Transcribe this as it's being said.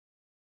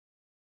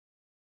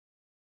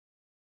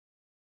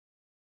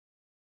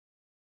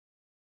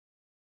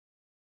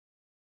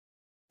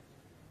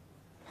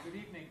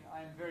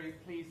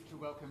very pleased to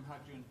welcome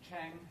Ha-Joon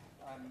Chang.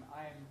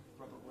 I'm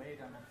Robert Wade.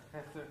 I'm a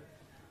professor.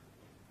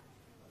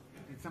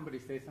 Did somebody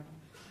say something?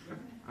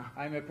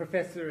 I'm a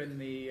professor in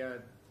the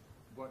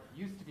what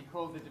used to be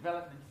called the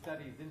Development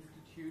Studies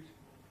Institute.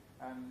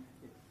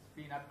 It's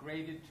been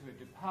upgraded to a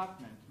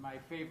department. My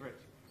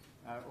favorite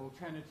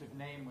alternative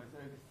name was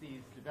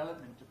Overseas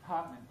Development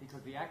Department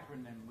because the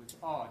acronym was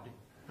odd.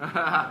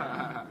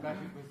 But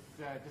it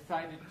was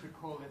decided to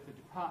call it the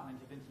Department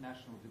of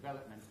International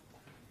Development.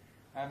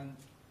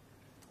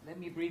 Let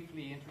me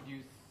briefly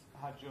introduce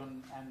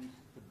Ha-Joon and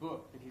the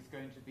book that he's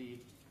going to be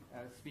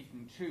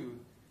speaking to.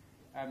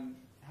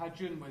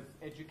 Ha-Joon was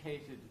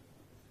educated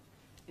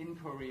in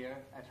Korea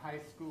at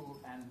high school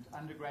and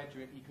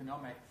undergraduate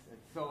economics at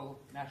Seoul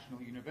National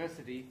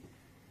University.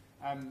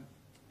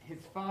 His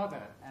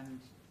father, and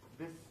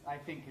this I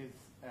think is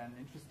an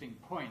interesting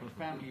point,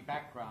 family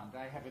background.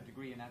 I have a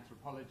degree in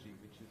anthropology,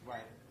 which is why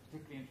it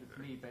particularly interests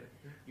me, but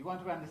you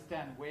want to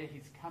understand where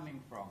he's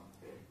coming from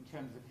in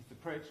terms of his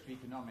approach to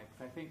economics.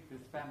 I think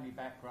this family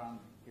background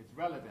is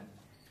relevant.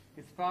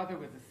 His father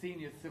was a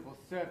senior civil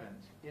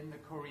servant in the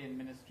Korean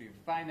Ministry of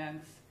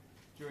Finance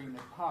during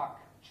the Park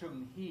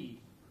Chung-hee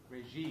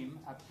regime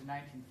up to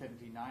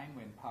 1979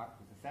 when Park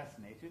was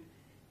assassinated,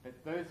 but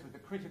those were the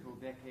critical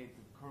decades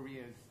of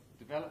Korea's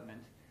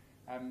development.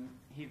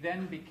 He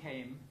then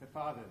became, the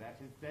father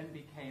that is, then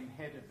became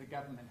head of the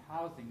government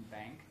housing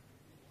bank.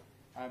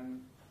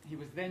 He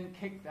was then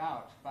kicked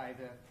out by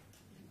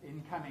the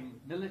incoming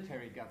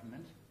military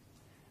government.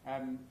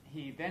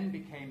 He then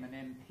became an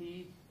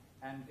MP,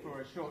 and for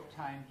a short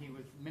time he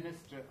was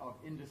Minister of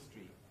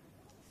Industry.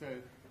 So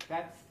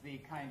that's the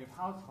kind of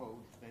household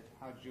that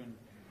Ha-Joon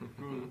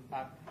grew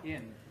up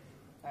in.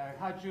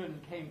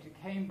 Ha-Joon came to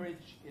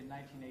Cambridge in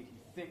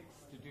 1986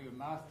 to do a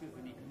master's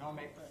in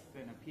economics,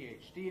 then a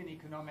PhD in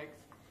economics.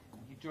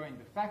 And he joined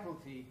the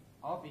faculty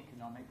of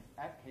economics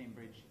at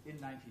Cambridge in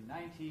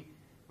 1990,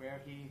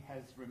 where he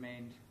has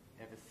remained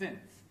ever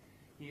since.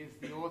 He is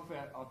the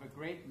author of a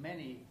great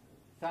many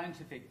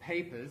scientific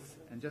papers,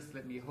 and just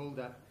let me hold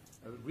up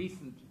a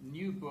recent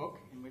new book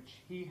in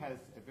which he has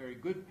a very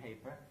good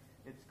paper.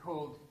 It's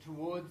called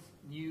Towards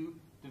New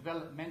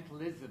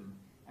Developmentalism,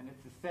 and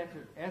it's a set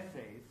of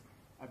essays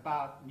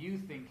about new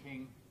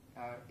thinking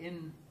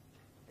in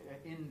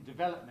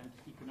development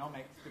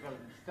economics,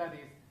 development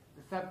studies.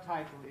 The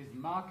subtitle is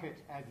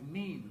Market as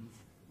Means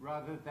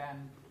Rather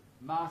Than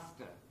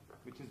Master,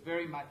 which is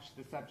very much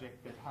the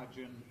subject that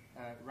Ha-Joon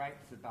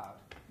writes about.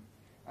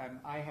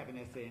 I have an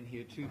essay in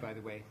here too, by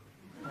the way.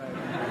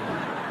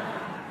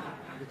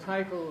 The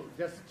title,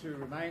 just to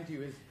remind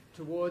you, is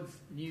Towards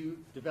New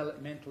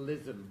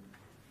Developmentalism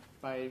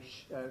by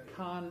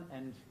Kahn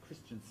and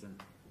Christensen.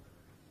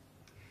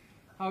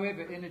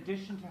 However, in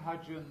addition to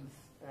Ha-Joon's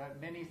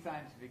many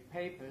scientific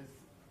papers,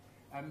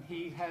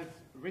 he has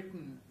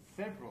written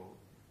several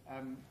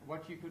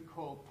what you could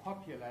call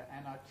popular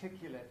and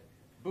articulate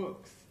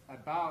books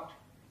about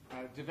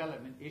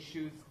development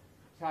issues,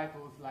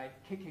 titles like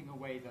Kicking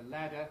Away the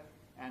Ladder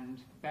and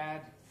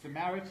Bad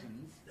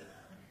Samaritans.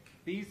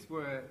 These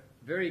were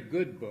very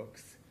good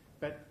books,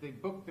 but the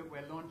book that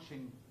we're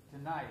launching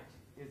tonight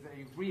is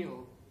a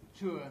real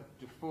tour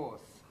de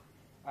force.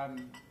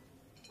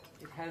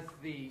 It has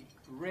the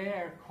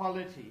rare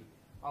quality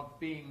of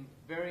being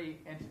very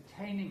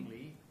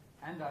entertainingly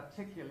and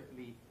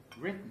articulately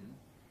written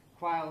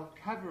while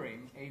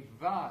covering a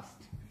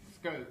vast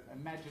scope, a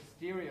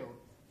magisterial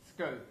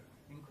scope,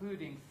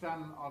 including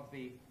some of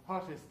the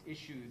hottest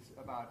issues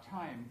of our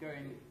time,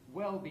 going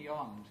well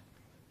beyond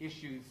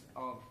issues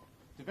of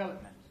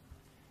development.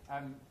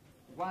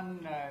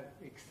 One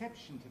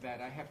exception to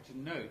that I have to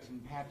note,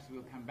 and perhaps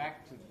we'll come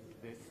back to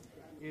this,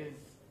 is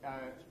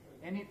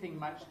anything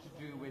much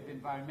to do with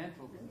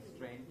environmental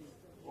constraints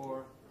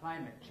or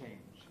climate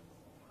change.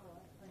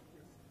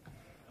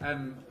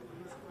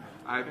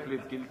 I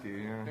plead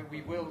guilty. Yeah. But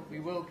we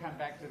will come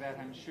back to that,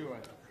 I'm sure.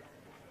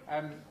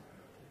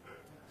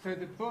 So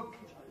the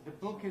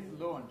book is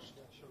launched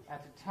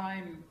at a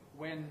time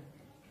when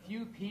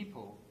few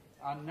people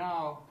are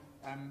now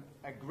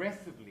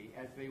aggressively,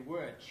 as they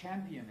were,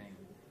 championing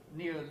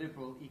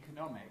neoliberal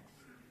economics,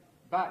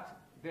 but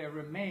there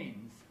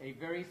remains a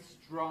very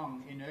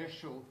strong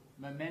inertial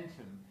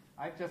momentum.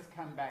 I've just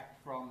come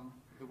back from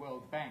the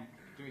World Bank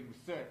doing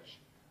research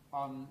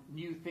on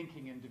new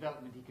thinking in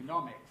development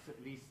economics.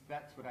 At least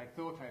that's what I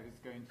thought I was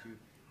going to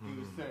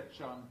do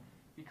research on,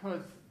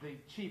 because the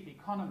chief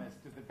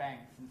economist of the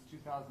bank since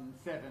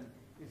 2007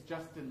 is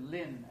Justin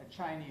Lin, a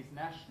Chinese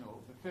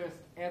national, the first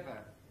ever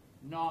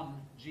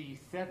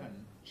non-G7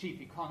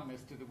 chief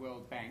economist of the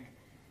World Bank.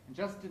 And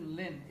Justin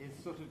Lin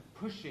is sort of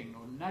pushing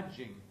or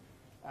nudging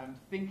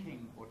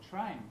thinking, or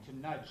trying to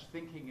nudge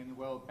thinking in the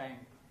World Bank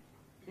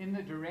in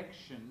the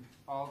direction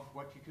of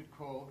what you could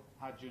call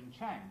Ha-Joon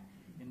Chang,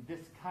 in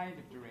this kind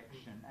of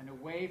direction, and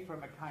away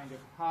from a kind of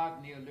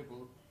hard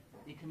neoliberal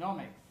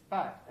economics.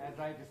 But, as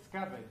I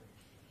discovered,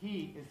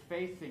 he is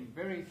facing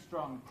very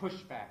strong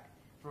pushback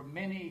from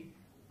many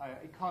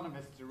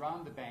economists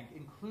around the bank,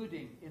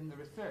 including in the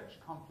research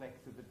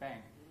complex of the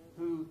bank,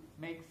 who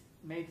makes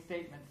made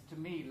statements to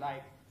me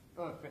like,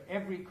 oh, for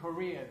every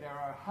Korea there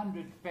are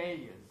 100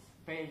 failures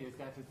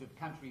that is of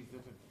countries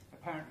that have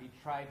apparently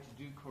tried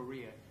to do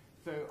Korea.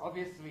 So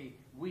obviously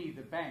we,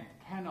 the bank,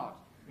 cannot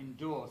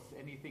endorse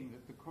anything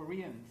that the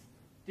Koreans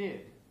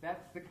did.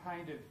 That's the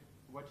kind of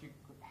what you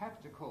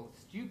have to call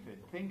stupid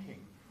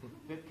thinking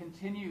that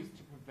continues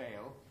to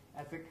prevail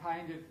as a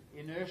kind of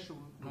inertial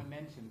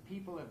momentum.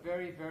 People are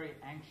very, very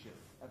anxious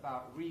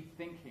about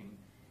rethinking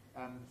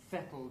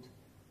settled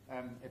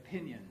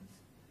opinions.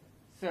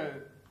 So,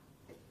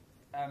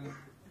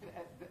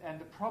 and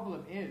the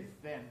problem is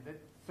then that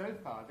so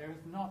far there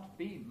has not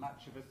been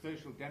much of a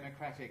social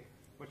democratic,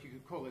 what you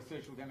could call a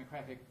social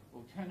democratic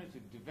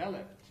alternative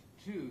developed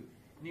to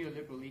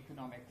neoliberal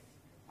economics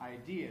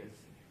ideas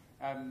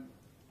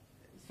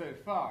so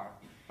far.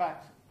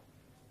 But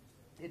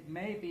it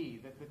may be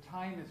that the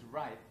time is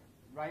right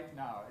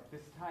now, at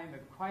this time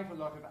of quite a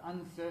lot of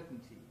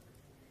uncertainty,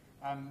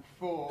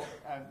 for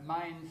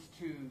minds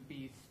to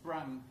be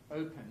sprung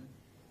open,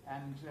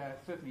 and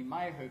certainly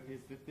my hope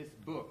is that this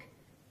book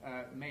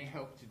may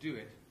help to do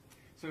it.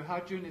 So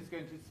Ha-Joon is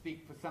going to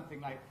speak for something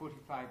like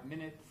 45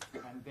 minutes,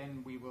 and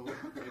then we will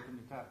open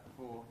it up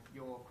for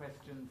your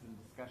questions and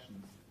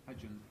discussions.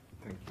 Ha-Joon.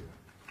 Thank you.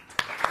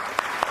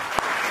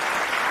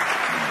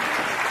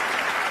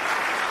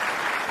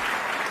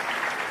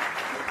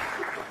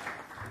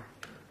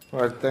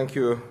 Well, thank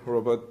you,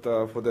 Robert,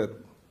 for that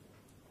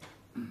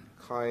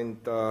kind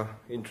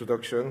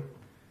introduction.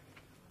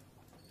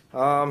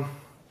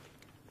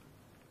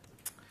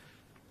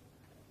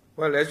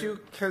 Well, as you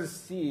can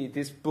see,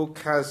 this book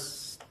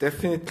has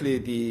definitely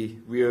the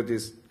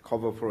weirdest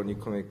cover for an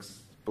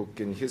economics book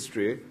in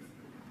history.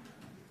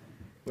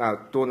 Now,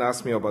 don't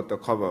ask me about the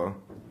cover.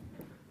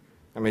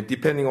 I mean,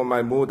 depending on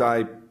my mood,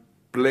 I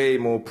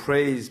blame or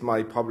praise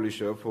my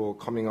publisher for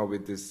coming up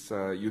with this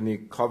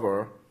unique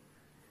cover.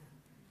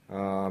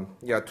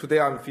 Yeah, today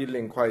I'm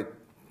feeling quite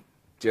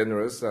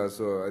generous,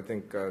 so I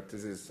think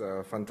this is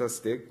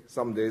fantastic.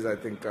 Some days I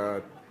think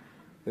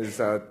this is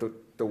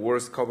the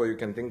worst cover you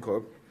can think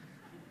of.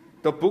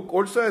 The book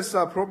also has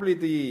probably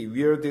the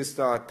weirdest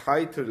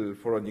title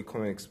for an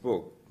economics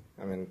book.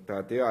 I mean,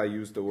 there I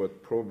use the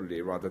word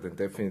probably rather than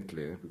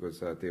definitely, because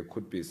there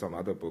could be some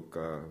other book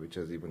which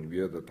has even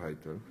weirder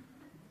title.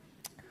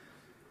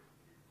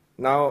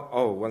 Now,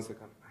 oh, 1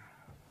 second.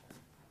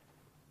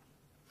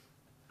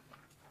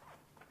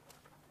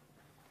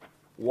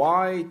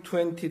 Why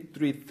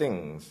 23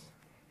 things?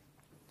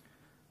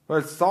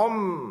 Well,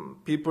 some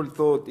people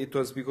thought it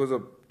was because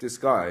of this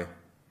guy.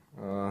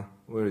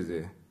 Where is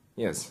he?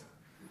 Yes.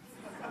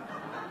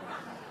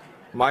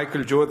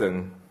 Michael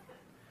Jordan,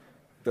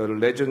 the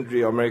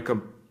legendary American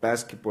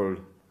basketball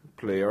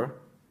player.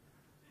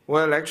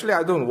 Well, actually,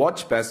 I don't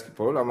watch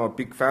basketball. I'm a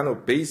big fan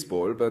of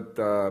baseball, but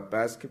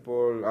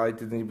basketball, I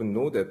didn't even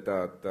know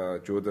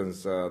that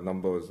Jordan's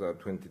number was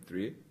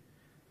 23.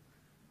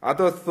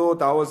 Others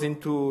thought I was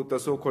into the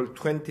so-called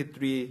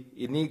 23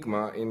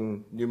 enigma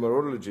in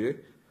numerology,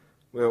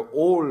 where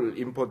all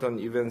important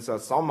events are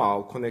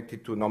somehow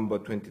connected to number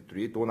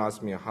 23. Don't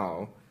ask me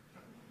how.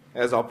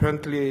 As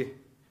apparently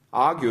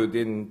argued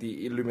in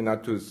the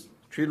Illuminatus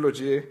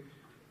trilogy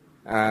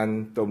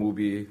and the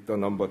movie The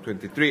Number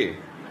 23.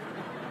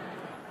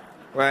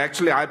 Well,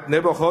 actually, I've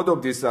never heard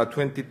of this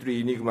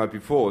 23 enigma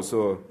before,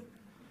 so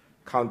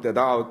count that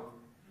out.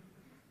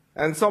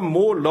 And some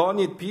more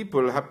learned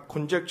people have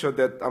conjectured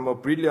that I'm a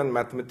brilliant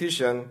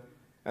mathematician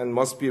and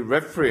must be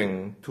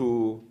referring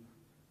to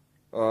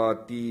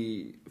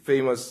the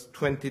famous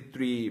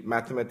 23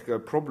 mathematical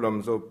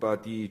problems of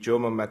the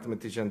German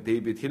mathematician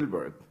David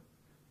Hilbert.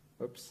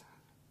 Oops,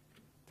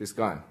 this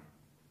guy.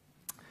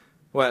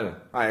 Well,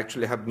 I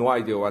actually have no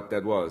idea what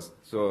that was,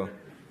 so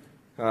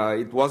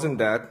it wasn't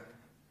that.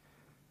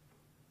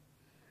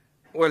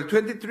 Well,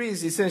 23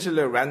 is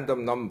essentially a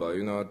random number.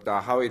 You know,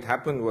 how it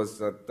happened was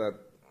that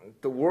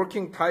the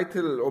working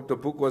title of the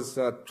book was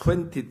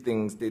 20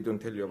 Things They Don't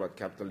Tell You About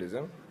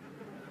Capitalism.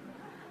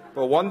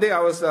 But one day I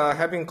was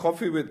having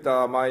coffee with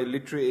my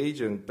literary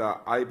agent,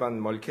 Ivan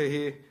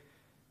Mulcahy,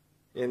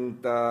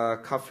 in the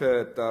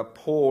cafe at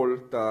Pole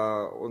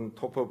on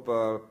top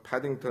of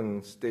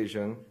Paddington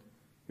Station.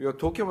 We were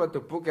talking about the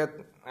book,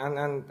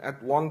 and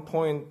at one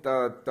point,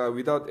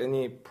 without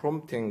any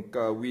prompting,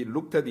 we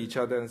looked at each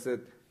other and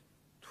said,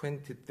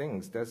 20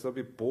 things, that's a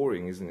bit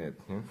boring, isn't it?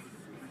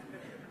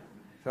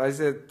 So I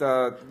said,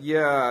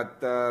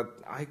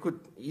 I could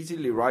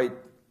easily write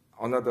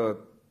another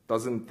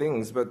dozen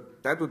things,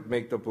 but that would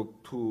make the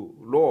book too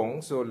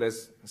long, so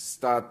let's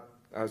start,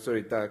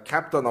 the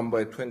chapter number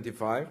at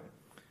 25,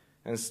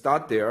 and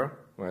start there.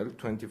 Well,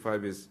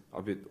 25 is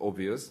a bit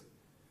obvious.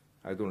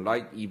 I don't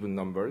like even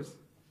numbers.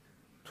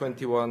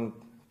 21,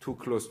 too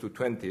close to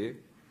 20.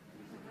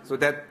 So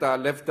that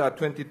left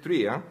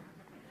 23, huh?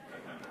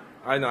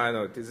 I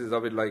know. This is a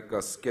bit like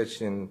a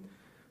sketch in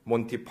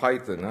Monty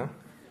Python, huh?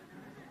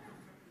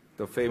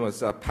 The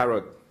famous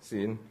parrot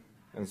scene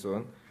and so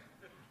on.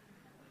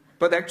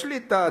 But actually,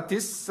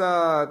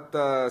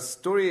 the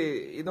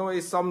story, in a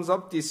way, sums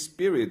up the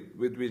spirit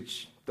with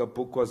which the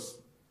book was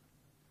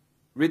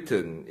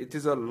written. It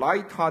is a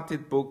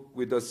light-hearted book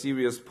with a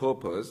serious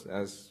purpose,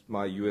 as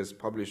my US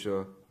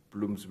publisher,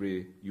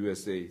 Bloomsbury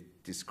USA,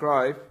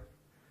 described.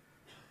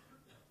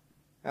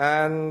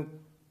 And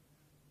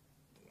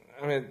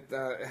I mean,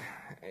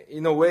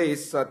 in a way,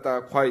 it's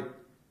quite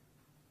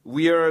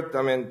weird.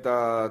 I mean,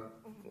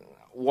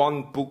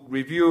 one book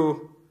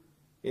review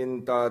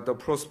in the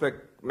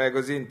Prospect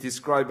magazine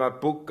described my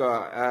book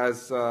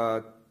as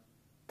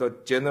the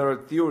general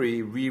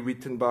theory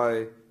rewritten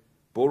by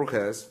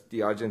Borges, the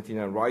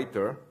Argentinian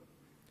writer.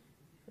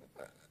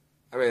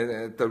 I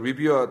mean, the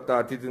reviewer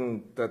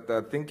didn't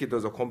think it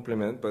was a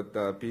compliment,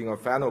 but being a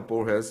fan of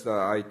Borges,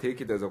 I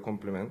take it as a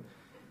compliment.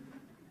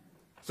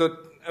 So,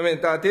 I mean,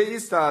 there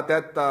is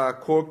that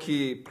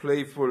quirky,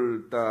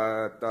 playful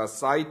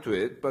side to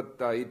it, but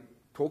it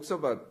talks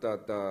about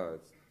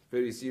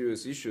very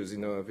serious issues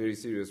in a very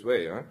serious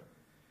way. Huh?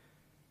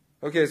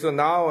 Okay, so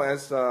now,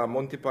 as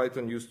Monty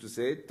Python used to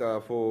say it,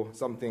 for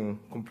something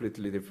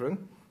completely different.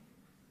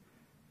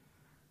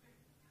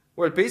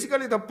 Well,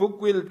 basically, the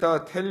book will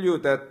tell you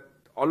that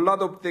a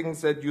lot of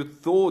things that you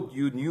thought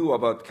you knew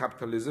about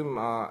capitalism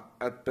are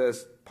at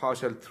best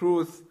partial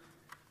truth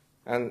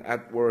and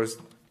at worst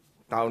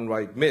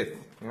downright myth.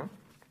 Yeah?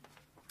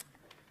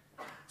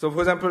 So, for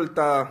example,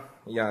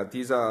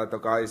 these are the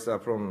guys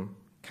from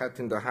Cat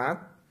in the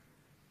Hat.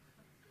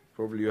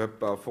 Probably you have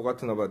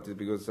forgotten about it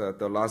because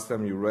the last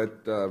time you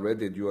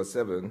read it, you were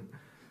 7.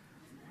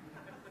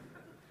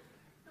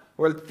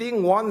 Well,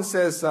 thing 1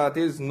 says there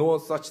is no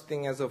such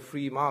thing as a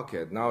free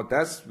market. Now,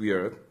 that's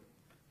weird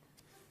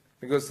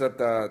because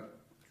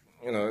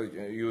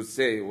you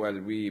say, well,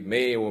 we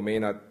may or may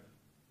not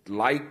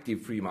like the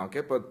free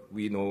market, but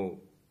we know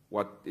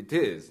what it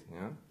is.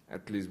 Yeah?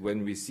 At least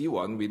when we see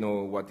one, we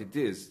know what it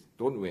is,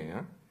 don't we?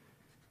 Yeah?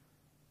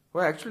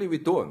 Well, actually, we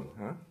don't.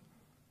 Huh?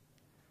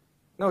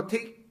 Now,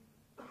 take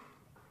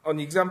an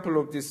example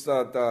of this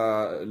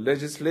the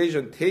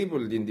legislation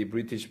tabled in the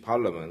British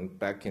Parliament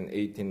back in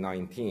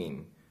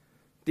 1819.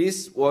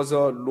 This was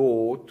a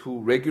law to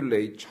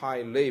regulate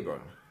child labor.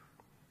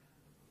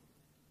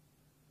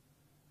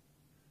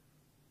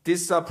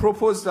 This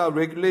proposed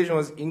regulation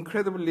was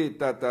incredibly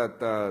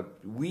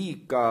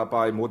weak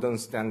by modern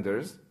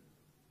standards.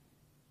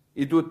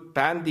 It would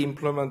ban the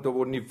employment of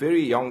only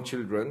very young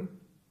children,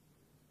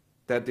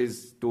 that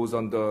is, those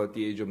under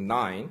the age of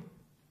 9.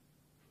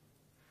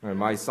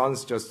 My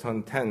son's just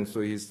turned 10, so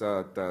he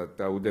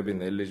would have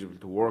been eligible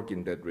to work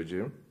in that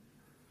regime.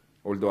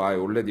 Although I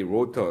already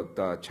wrote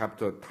a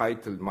chapter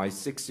titled "My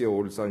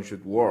 6-year-old son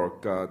should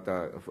work,"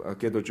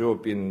 get a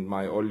job in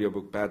my earlier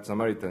book, Bad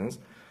Samaritans.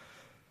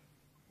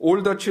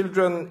 Older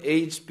children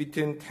aged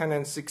between 10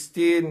 and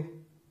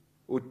 16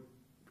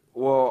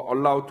 were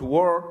allowed to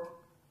work,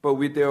 but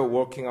with their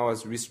working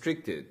hours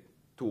restricted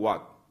to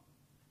what?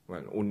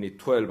 Well, only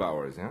 12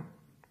 hours. Yeah?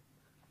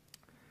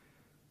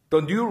 The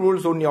new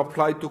rules only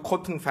apply to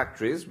cotton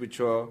factories, which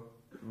are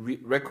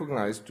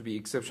recognized to be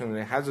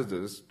exceptionally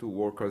hazardous to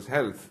workers'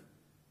 health.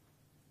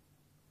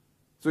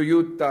 So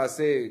you'd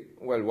say,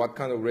 well, what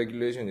kind of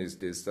regulation is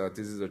this?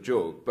 This is a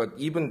joke. But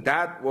even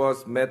that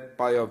was met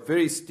by a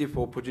very stiff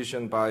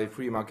opposition by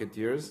free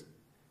marketeers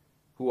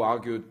who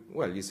argued,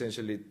 well,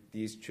 essentially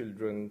these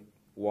children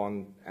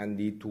want and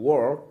need to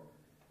work,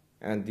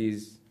 and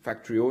these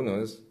factory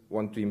owners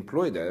want to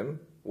employ them.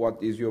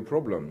 What is your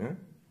problem? Yeah?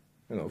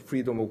 You know,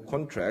 freedom of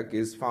contract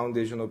is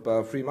foundation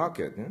of free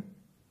market. Yeah?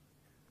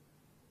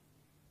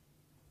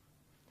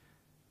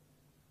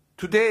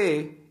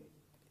 Today,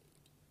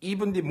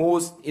 even the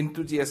most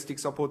enthusiastic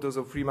supporters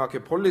of free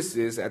market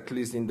policies, at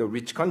least in the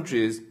rich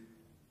countries,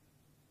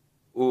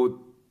 would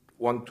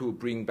want to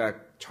bring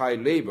back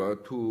child labor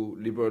to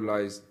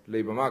liberalize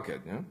labor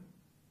market. Yeah?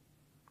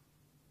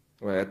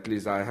 Well, at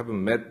least I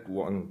haven't met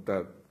one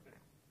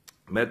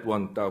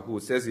who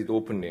says it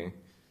openly.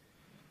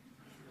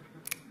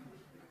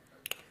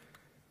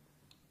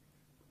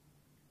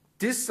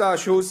 This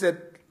shows that,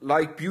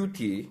 like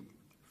beauty,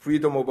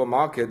 freedom of a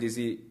market is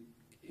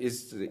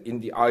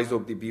in the eyes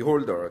of the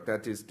beholder.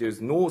 That is,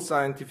 there's no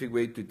scientific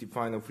way to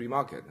define a free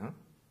market. Huh?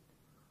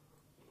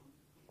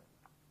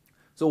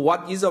 So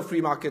what is a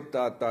free market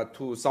that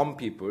to some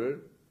people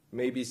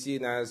may be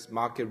seen as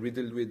market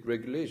riddled with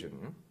regulation?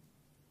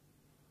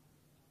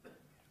 Huh?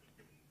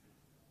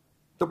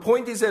 The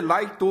point is that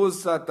like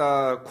those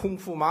kung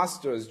fu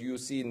masters you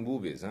see in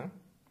movies, huh?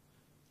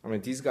 I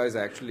mean, these guys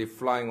are actually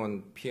flying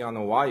on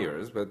piano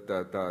wires, but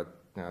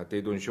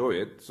they don't show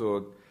it.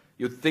 So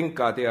you think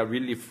they are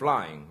really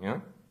flying. Yeah?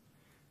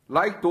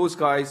 Like those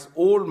guys,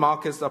 all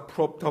markets are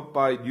propped up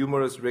by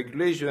numerous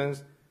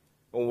regulations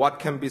on what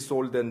can be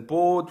sold and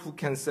bought, who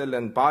can sell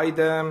and buy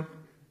them,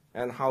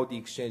 and how the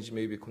exchange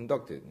may be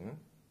conducted. Yeah?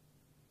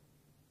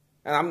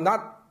 And I'm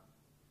not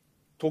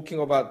talking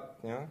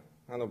about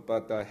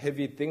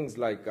heavy things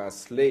like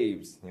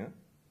slaves, yeah?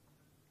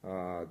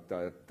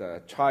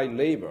 The child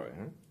labor.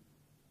 Yeah?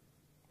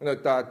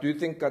 Do you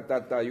think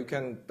that you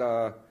can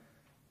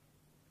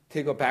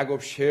take a bag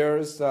of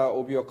shares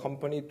of your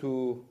company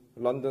to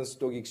London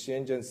Stock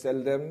Exchange and sell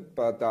them,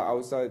 but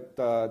outside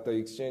the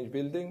exchange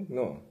building?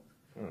 No.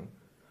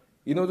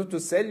 in order to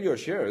sell your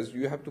shares,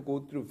 you have to go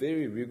through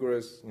very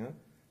rigorous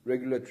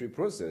regulatory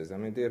process. I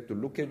mean, they have to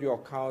look at your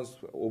accounts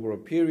over a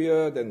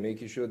period and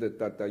making sure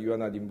that you are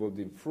not involved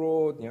in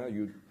fraud.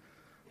 You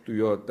do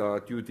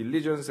your due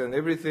diligence and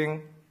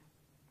everything.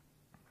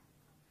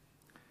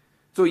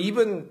 So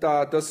even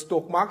the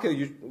stock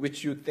market,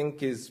 which you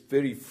think is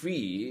very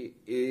free,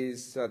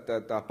 is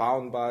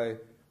bound by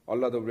a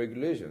lot of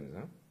regulations.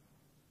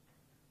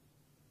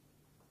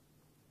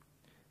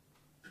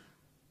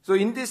 So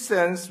in this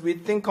sense, we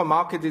think a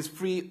market is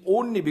free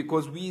only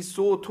because we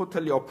so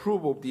totally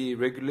approve of the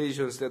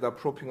regulations that are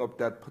propping up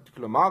that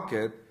particular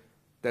market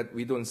that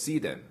we don't see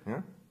them.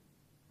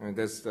 And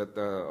that's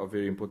a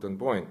very important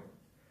point.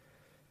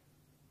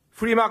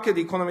 Free market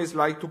economies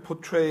like to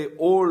portray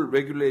all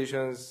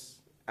regulations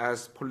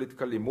as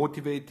politically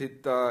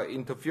motivated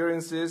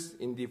interferences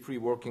in the free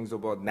workings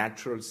of a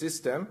natural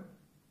system.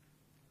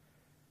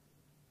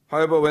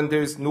 However, when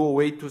there is no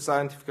way to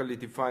scientifically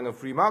define a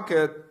free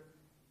market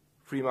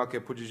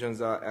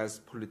positions are as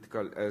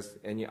political as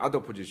any other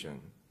position.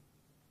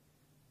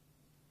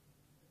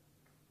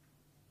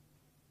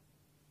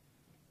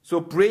 So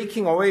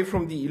breaking away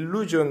from the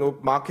illusion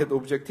of market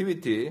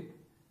objectivity,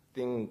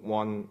 thing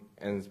one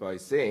ends by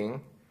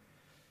saying,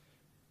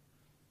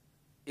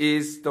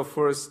 is the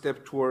first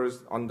step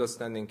towards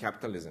understanding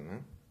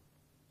capitalism.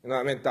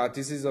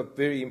 This is a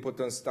very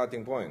important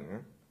starting point.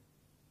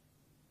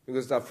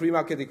 Because the free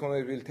market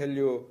economy will tell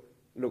you,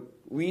 look,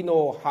 we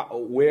know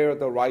where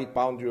the right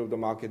boundary of the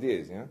market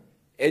is.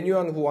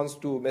 Anyone who wants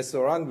to mess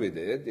around with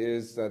it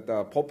is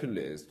a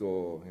populist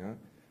or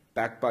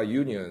backed by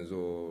unions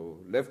or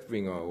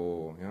left-winger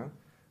or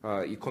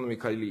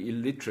economically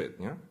illiterate.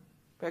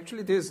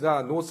 Actually, there's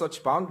no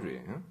such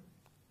boundary.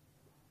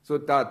 So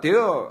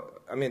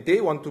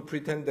they want to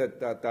pretend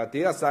that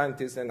they are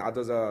scientists and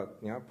others are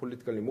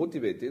politically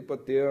motivated,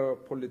 but their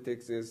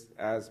politics is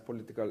as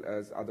political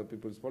as other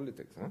people's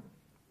politics.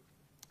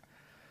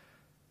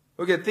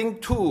 Okay, thing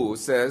two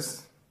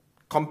says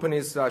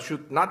companies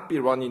should not be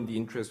run in the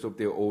interest of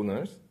their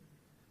owners.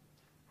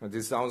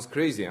 This sounds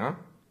crazy, huh?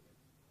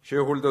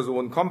 Shareholders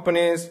own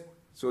companies,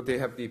 so they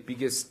have the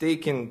biggest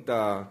stake in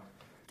the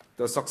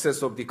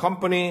success of the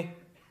company,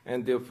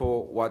 and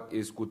therefore what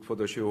is good for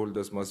the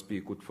shareholders must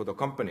be good for the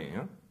company.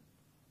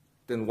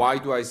 Then why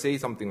do I say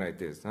something like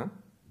this?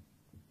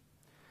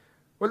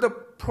 Well, the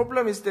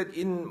problem is that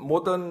in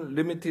modern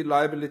limited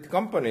liability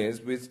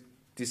companies with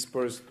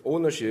dispersed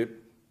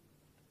ownership,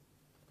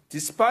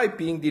 despite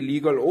being the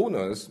legal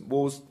owners,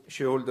 most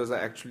shareholders are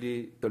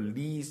actually the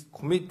least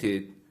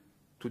committed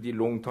to the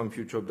long-term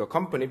future of the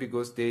company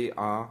because they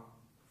are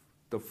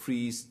the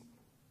freest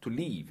to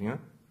leave.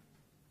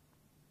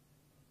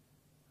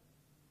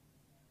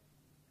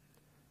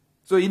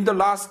 So in the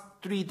last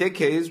 3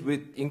 decades,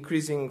 with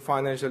increasing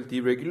financial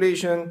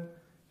deregulation,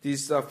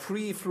 these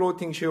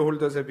free-floating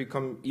shareholders have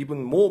become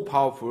even more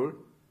powerful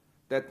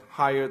that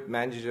hired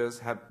managers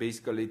have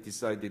basically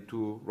decided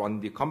to run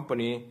the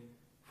company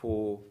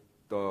for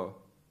the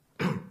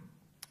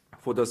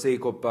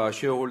sake of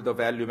shareholder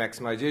value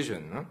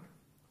maximization.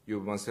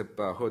 You must have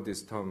heard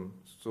this term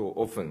so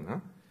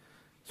often.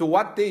 So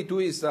what they do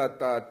is that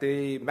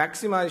they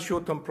maximize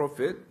short-term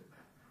profit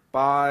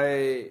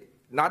by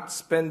not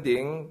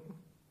spending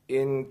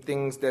in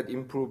things that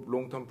improve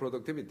long-term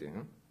productivity.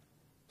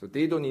 So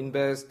they don't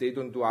invest, they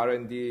don't do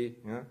R&D,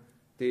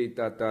 they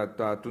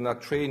do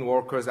not train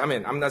workers. I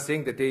mean, I'm not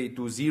saying that they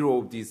do zero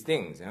of these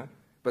things,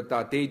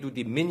 but they do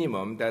the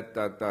minimum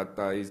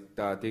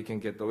that they can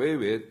get away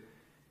with.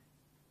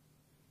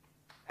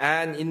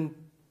 And in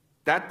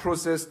that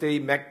process, they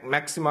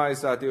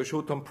maximize their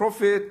short-term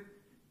profit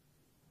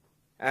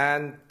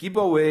and give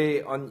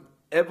away an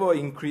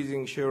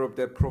ever-increasing share of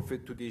that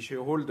profit to the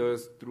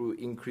shareholders through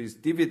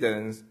increased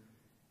dividends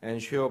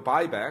and share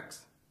buybacks.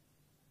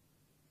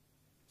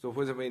 So,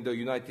 for example, in the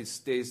United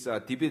States,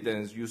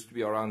 dividends used to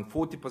be around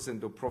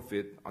 40% of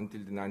profit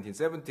until the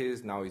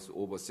 1970s. Now it's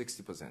over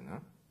 60%.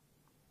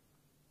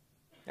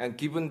 And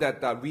given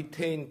that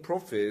retained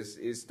profits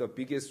is the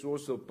biggest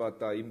source of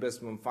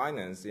investment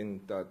finance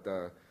in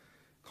the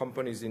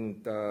companies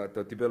in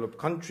the developed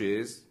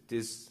countries,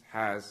 this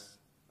has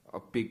a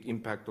big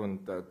impact on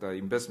the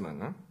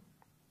investment.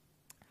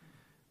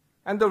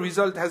 And the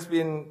result has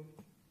been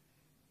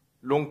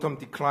long-term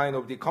decline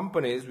of the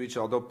companies which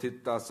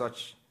adopted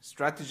such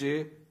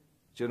strategy,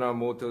 General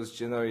Motors,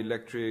 General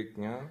Electric,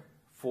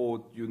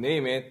 Ford, you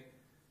name it,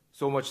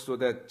 so much so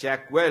that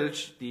Jack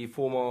Welch, the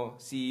former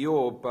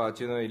CEO of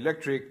General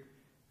Electric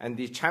and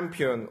the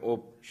champion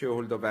of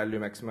shareholder value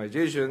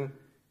maximization,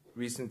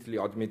 recently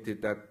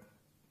admitted that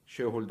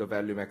shareholder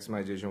value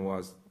maximization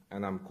was,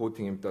 and I'm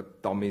quoting him, the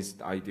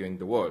dumbest idea in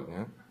the world.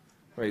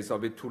 Well, it's a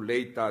bit too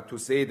late to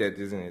say that,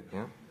 isn't it?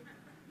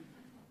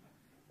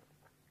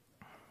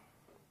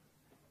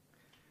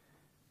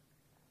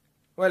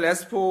 Well,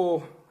 as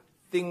for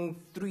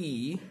thing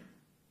 3,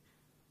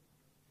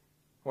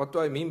 what do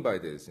I mean by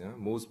this?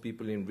 Most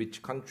people in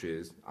rich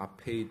countries are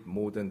paid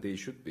more than they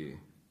should be.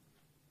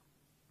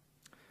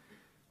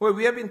 Well,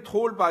 we have been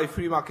told by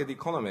free market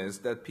economists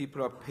that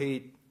people are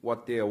paid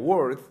what they are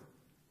worth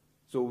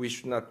So we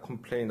should not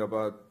complain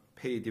about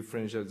pay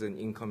differentials and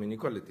income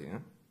inequality.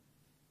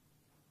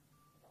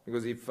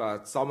 Because if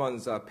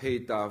someone's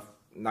paid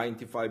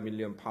 95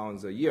 million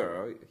pounds a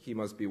year, he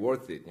must be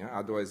worth it.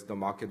 Otherwise, the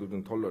market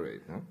wouldn't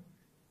tolerate.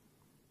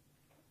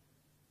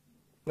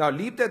 Now,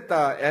 leave that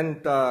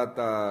end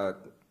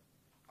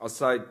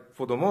aside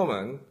for the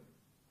moment.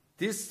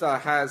 This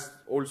has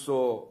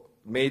also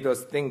made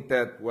us think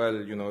that,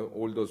 well,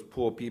 all those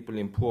poor people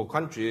in poor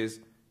countries,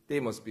 they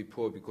must be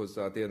poor because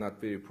they are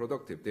not very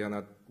productive. They are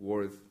not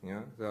worth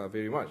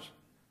very much.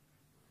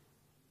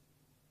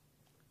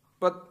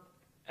 But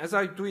as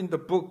I do in the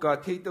book,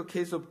 take the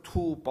case of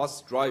two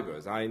bus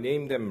drivers. I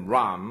named them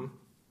Ram,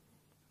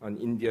 an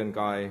Indian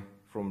guy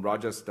from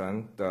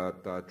Rajasthan,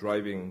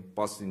 driving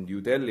bus in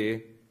New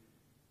Delhi,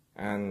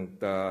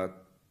 and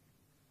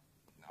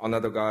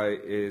another guy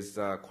is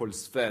called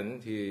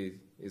Sven. He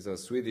is a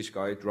Swedish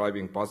guy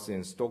driving bus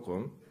in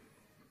Stockholm.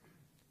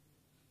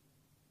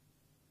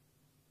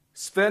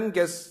 Sven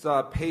gets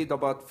paid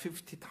about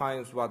 50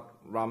 times what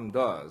Ram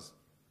does.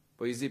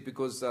 But is it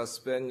because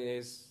Sven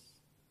is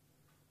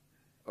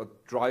a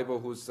driver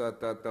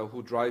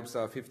who drives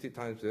 50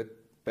 times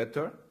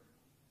better?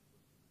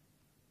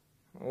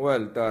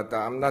 Well,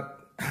 I'm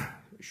not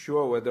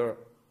sure whether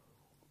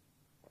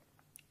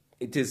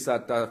it is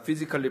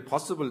physically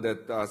possible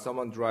that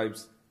someone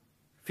drives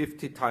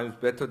 50 times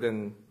better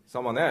than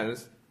someone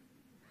else,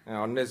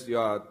 unless you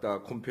are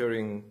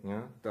comparing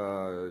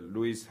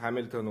Lewis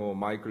Hamilton or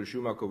Michael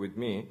Schumacher with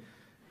me.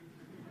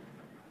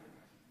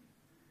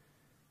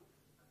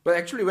 But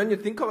actually, when you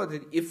think about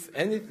it, if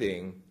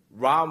anything,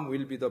 Ram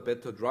will be the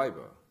better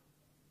driver.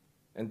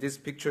 And this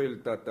picture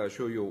will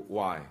show you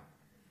why.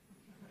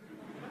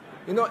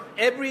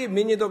 Every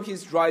minute of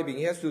his driving,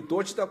 he has to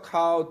dodge the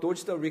cow,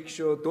 dodge the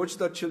rickshaw, dodge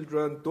the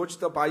children, dodge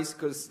the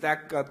bicycle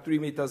stacked 3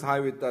 meters high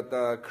with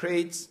the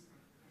crates.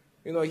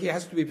 He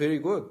has to be very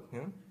good.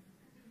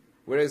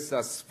 Whereas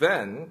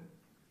Sven,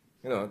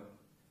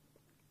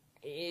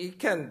 he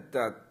can,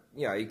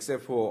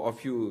 except for a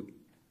few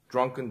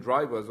drunken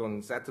drivers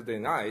on Saturday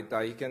night,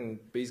 he can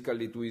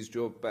basically do his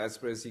job as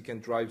far as he can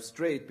drive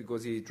straight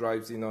because he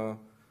drives in a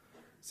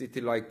city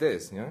like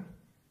this.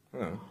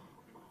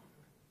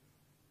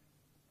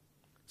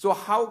 So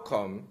how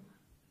come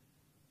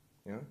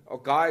a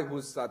guy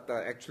who's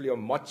actually a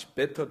much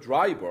better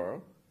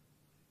driver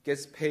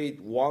gets paid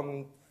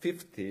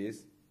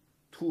 1/50,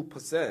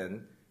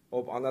 2%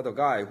 of another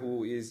guy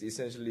who is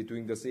essentially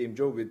doing the same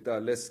job with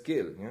less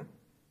skill?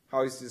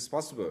 How is this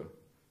possible?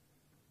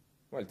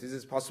 Well, this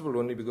is possible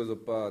only because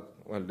of,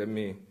 let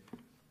me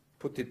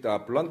put it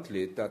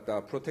bluntly,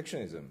 that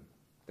protectionism,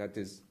 that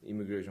is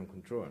immigration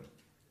control.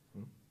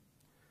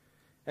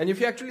 And if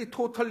you actually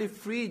totally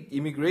freed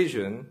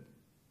immigration,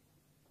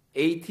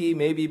 80,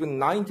 maybe even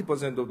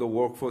 90% of the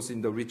workforce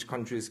in the rich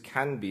countries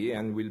can be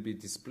and will be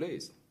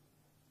displaced.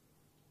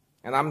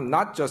 And I'm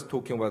not just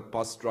talking about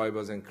bus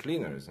drivers and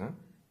cleaners.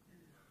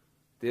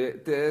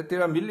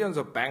 There are millions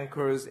of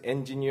bankers,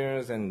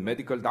 engineers, and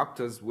medical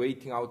doctors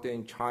waiting out there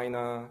in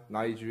China,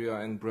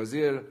 Nigeria, and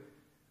Brazil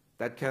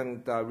that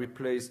can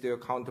replace their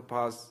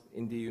counterparts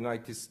in the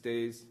United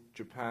States,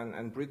 Japan,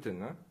 and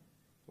Britain.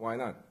 Why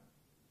not?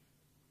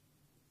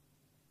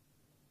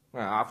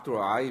 Well, after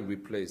all, I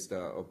replaced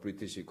a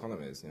British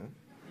economist.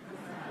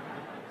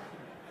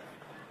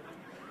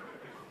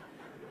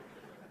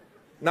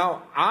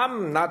 Now,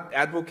 I'm not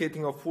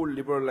advocating a full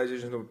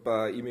liberalization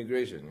of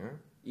immigration.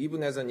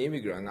 Even as an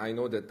immigrant, I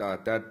know that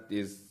that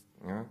is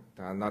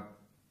not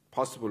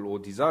possible or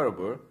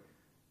desirable.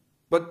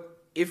 But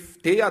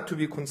if they are to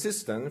be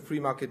consistent,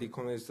 free market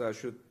economists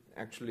should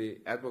actually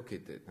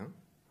advocate it.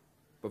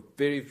 But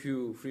very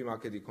few free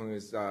market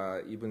economists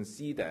even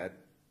see that.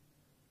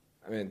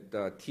 I mean,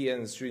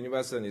 T.N.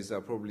 Srinivasan is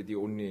probably the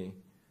only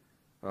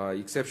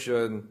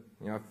exception.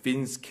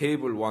 Vince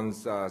Cable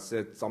once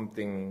said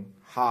something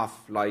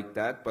half like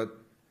that, but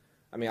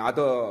I mean,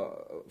 other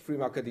free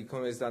market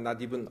economists are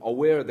not even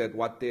aware that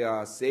what they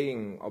are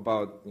saying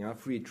about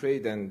free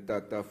trade and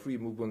that the free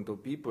movement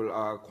of people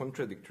are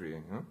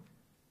contradictory.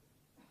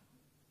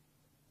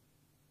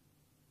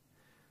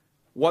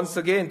 Once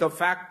again, the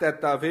fact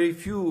that very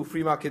few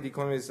free market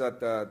economists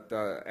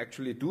that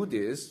actually do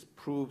this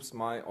proves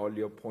my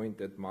earlier point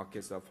that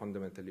markets are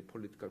fundamentally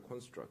political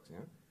constructs.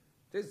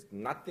 There's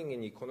nothing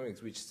in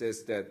economics which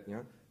says that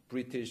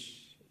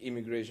British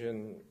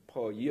immigration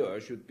per year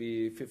should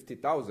be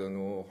 50,000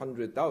 or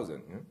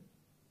 100,000.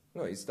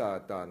 No, it's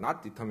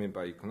not determined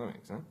by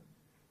economics.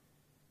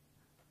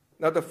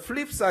 Now, the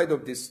flip side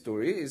of this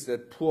story is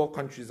that poor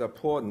countries are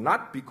poor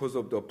not because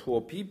of the poor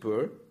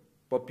people,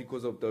 but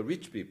because of the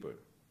rich people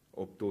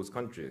of those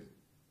countries.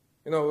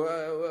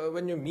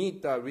 When you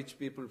meet rich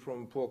people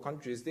from poor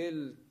countries,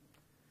 they'll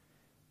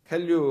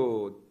tell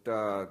you,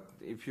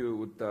 if you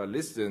would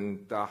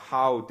listen,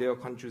 how their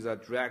countries are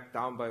dragged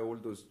down by all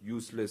those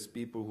useless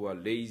people who are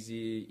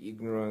lazy,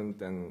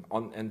 ignorant, and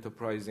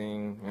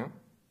unenterprising.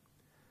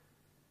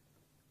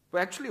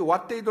 But actually,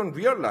 what they don't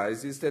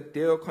realize is that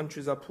their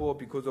countries are poor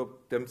because of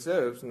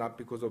themselves, not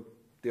because of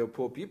their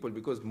poor people,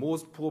 because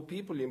most poor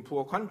people in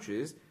poor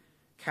countries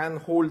can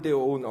hold their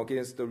own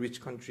against the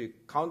rich country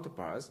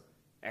counterparts.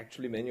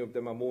 Actually, many of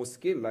them are more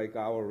skilled, like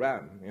our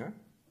RAM. Yeah?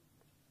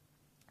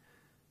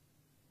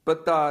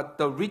 But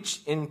the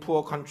rich in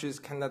poor countries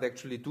cannot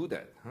actually do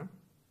that. Huh?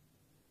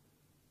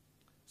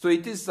 So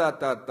it is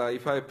that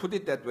if I put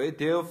it that way,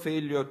 their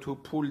failure to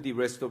pull the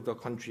rest of the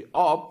country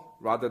up,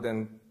 rather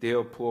than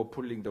their poor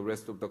pulling the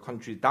rest of the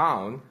country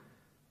down,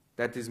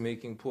 that is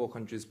making poor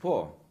countries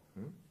poor.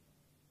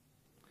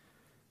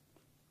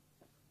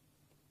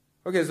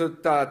 Okay, so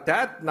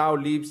that now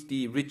leaves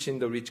the rich in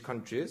the rich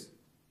countries.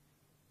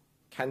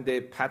 Can they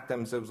pat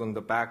themselves on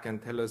the back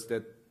and tell us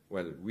that,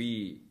 well,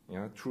 we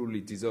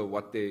truly deserve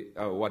what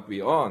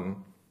we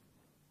earn?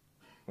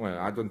 Well,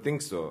 I don't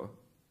think so.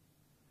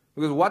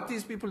 Because what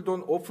these people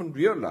don't often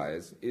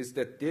realize is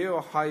that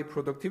their high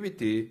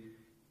productivity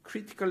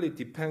critically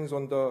depends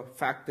on the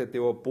fact that they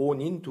were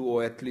born into,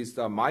 or at least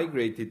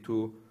migrated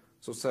to,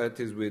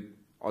 societies with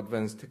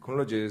advanced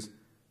technologies,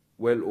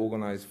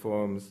 well-organized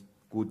firms,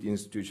 good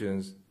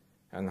institutions,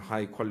 and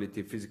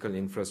high-quality physical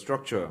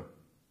infrastructure.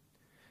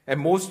 And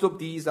most of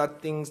these are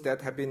things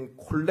that have been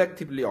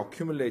collectively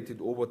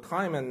accumulated over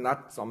time and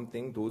not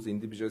something those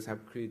individuals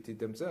have created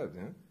themselves.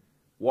 Yeah?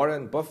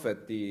 Warren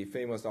Buffett, the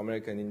famous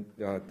American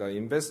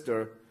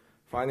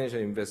financial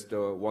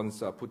investor,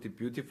 once put it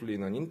beautifully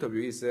in an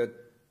interview. He said,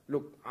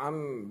 look,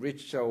 I'm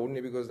rich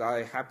only because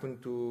I happen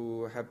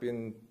to have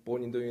been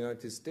born in the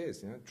United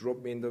States. Yeah?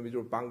 Drop me in the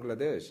middle of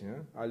Bangladesh.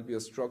 Yeah? I'll be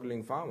a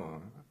struggling farmer.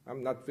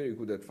 I'm not very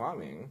good at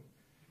farming.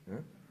 Yeah?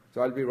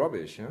 So I'll be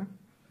rubbish. Yeah?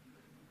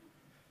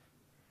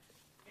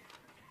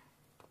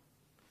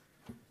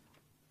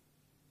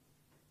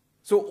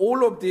 So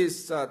all of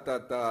this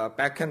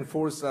back and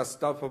forth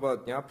stuff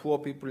about poor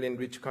people in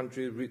rich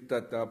countries,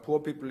 poor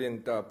people in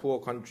poor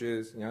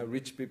countries,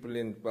 rich people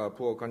in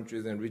poor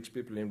countries and rich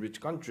people in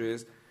rich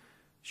countries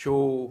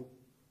show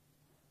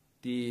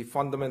the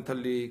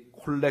fundamentally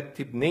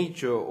collective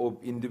nature of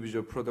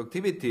individual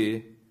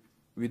productivity,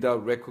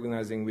 without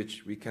recognizing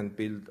which we can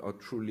build a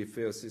truly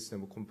fair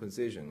system of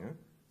compensation. Yeah?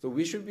 So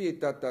we should be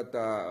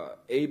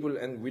able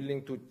and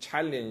willing to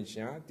challenge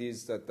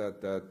these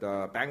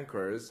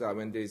bankers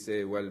when they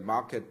say, well,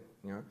 market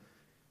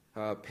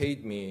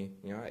paid me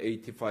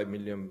 $85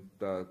 million,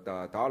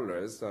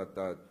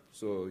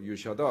 so you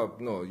shut up.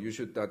 No, you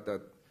should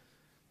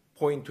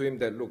point to him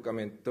that, look, I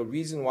mean, the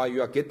reason why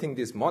you are getting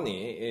this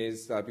money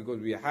is because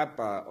we have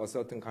a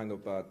certain kind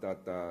of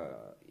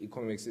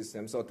economic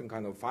system, certain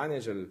kind of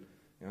financial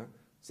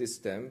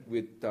system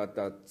with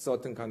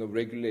certain kind of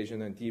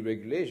regulation and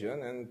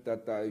deregulation, and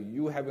that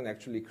you haven't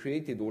actually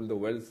created all the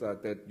wealth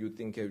that you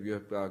think you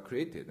have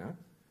created.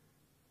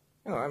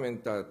 I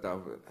mean,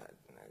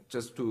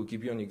 just to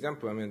give you an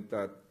example, I mean,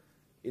 that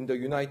in the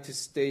United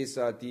States,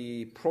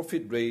 the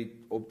profit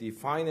rate of the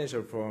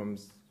financial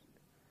firms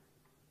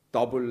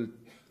doubled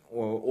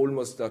or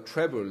almost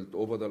trebled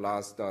over the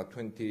last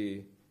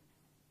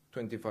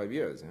 25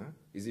 years.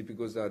 Is it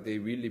because they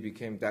really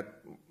became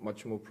that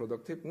much more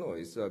productive? No,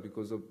 it's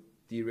because of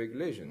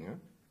deregulation.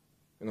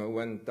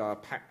 When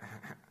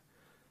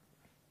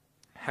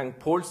Hank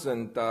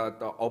Paulson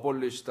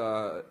abolished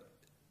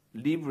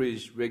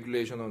leverage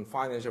regulation on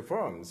financial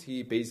firms,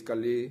 he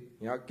basically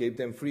gave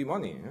them free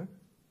money.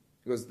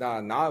 Because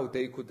now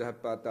they could have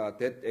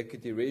debt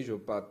equity ratio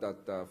about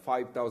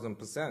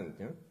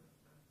 5,000%.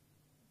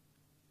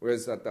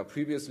 Whereas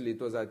previously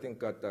it was, I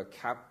think,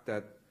 capped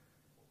at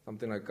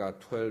something like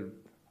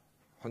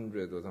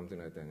 1,200 or something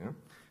like that.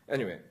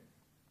 Anyway,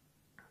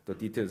 the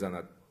details are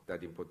not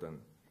that important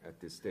at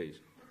this stage.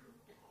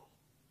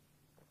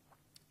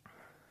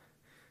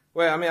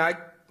 Well, I mean, I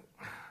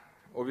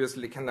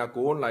obviously cannot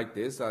go on like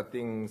this.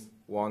 Things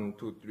 1,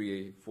 2,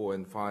 3, 4,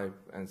 and 5,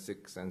 and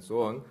 6, and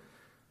so on.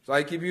 So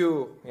I give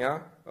you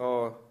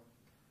a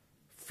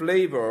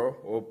flavor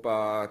of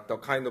the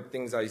kind of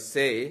things I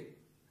say.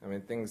 I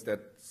mean, things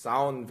that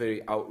sound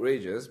very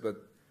outrageous, but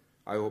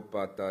I hope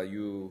that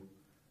you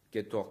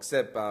get to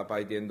accept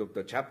by the end of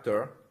the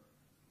chapter.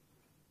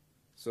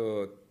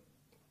 So,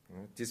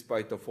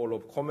 despite the fall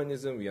of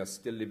communism, we are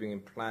still living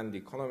in planned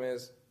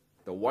economies.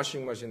 The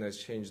washing machine has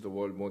changed the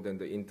world more than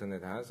the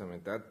internet has. I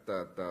mean, that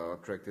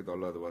attracted a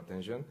lot of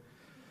attention.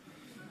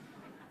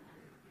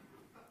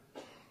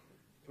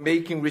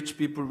 Making rich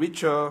people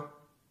richer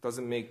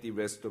doesn't make the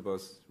rest of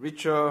us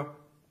richer.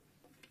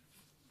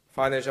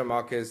 Financial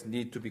markets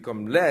need to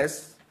become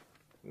less,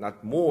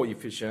 not more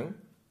efficient.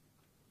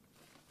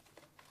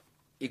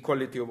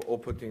 Equality of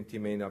opportunity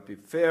may not be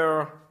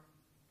fair.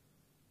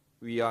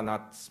 We are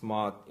not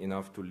smart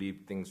enough to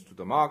leave things to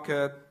the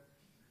market.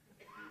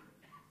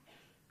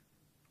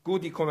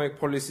 Good economic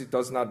policy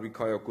does not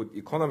require good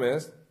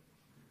economists.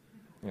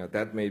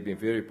 That may be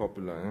very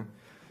popular.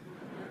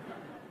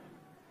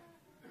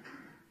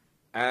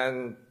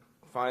 And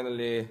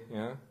finally,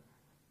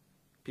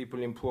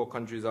 people in poor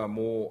countries are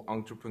more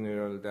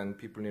entrepreneurial than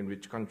people in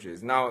rich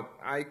countries. Now,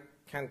 I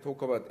can't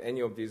talk about any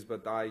of these,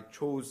 but I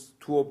chose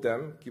 2 of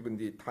them, given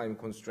the time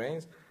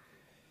constraints,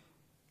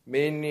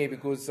 mainly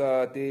because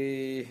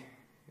they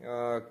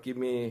give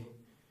me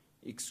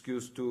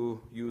excuse to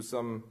use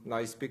some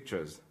nice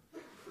pictures.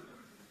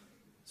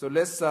 So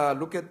let's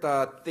look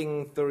at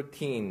thing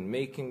 13.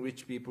 Making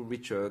rich people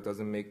richer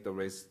doesn't make the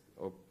rest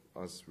of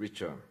us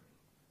richer.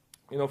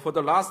 For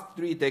the last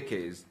 3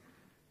 decades,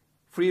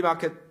 free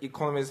market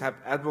economies have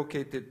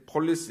advocated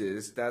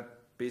policies that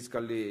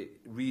basically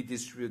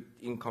redistribute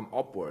income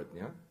upward.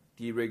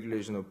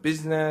 Deregulation of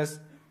business,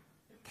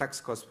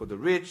 tax cuts for the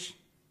rich,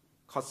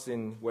 cuts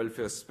in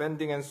welfare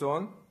spending, and so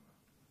on.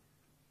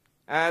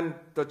 And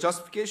the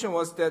justification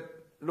was that,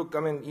 look,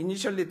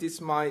 initially this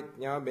might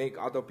make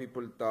other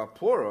people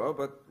poorer,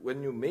 but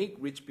when you make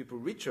rich people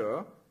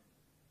richer,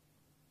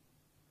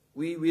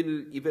 we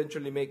will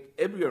eventually make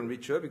everyone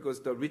richer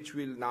because the rich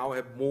will now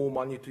have more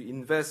money to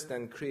invest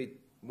and create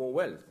more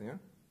wealth.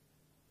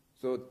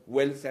 So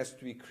wealth has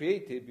to be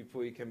created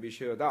before it can be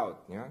shared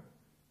out.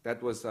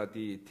 That was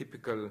the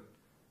typical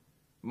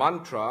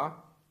mantra.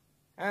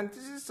 And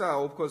this is,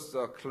 of course,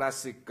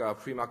 classic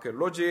free market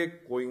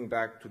logic going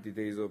back to the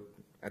days of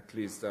at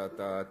least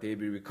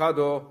David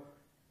Ricardo,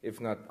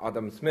 if not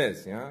Adam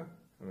Smith.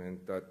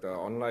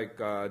 Unlike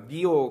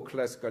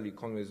neoclassical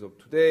economies of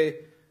today,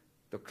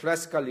 the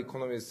classical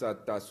economists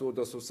saw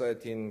the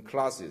society in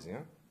classes.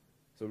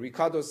 So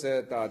Ricardo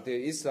said there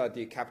is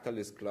the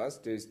capitalist class,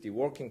 there is the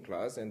working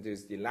class, and there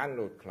is the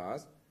landlord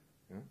class.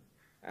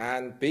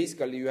 And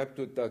basically you have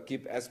to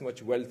give as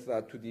much wealth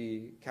to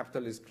the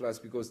capitalist class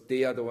because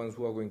they are the ones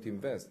who are going to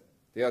invest.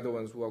 They are the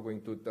ones who are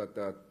going to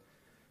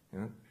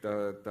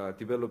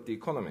develop the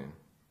economy.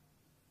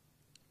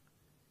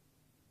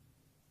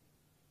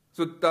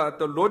 So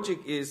the logic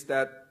is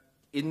that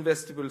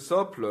investable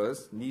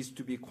surplus needs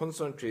to be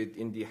concentrated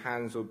in the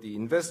hands of the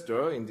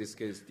investor, in this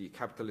case the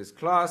capitalist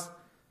class,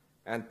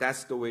 and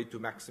that's the way to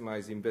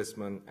maximize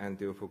investment and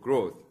therefore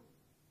growth.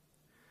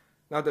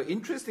 Now the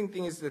interesting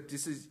thing is that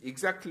this is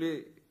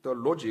exactly the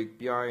logic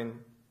behind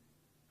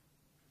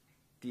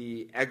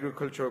the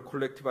agricultural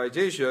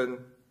collectivization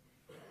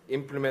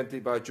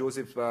implemented by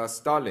Joseph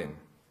Stalin.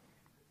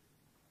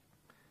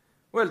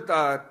 Well,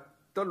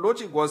 the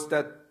logic was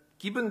that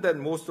given that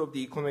most of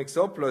the economic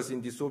surplus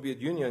in the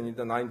Soviet Union in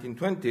the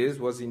 1920s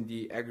was in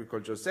the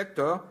agriculture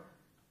sector,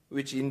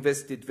 which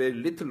invested very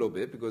little of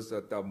it because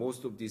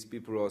most of these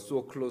people are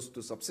so close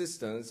to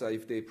subsistence,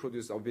 if they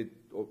produce a bit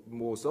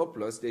more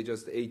surplus, they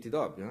just ate it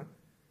up.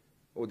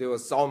 Or there were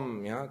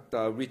some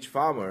the rich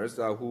farmers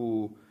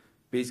who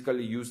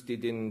basically used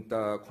it in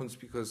the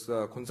conspicuous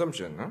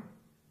consumption.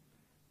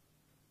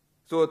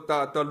 So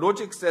the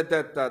logic said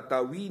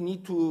that we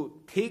need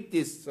to take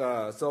this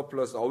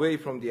surplus away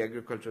from the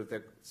agriculture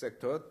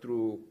sector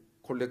through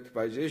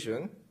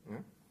collectivization,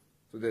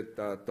 so that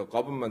the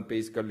government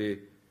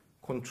basically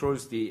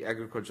controls the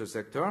agriculture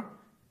sector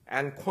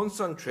and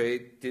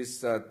concentrate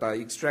this the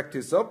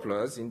extracted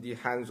surplus in the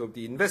hands of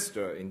the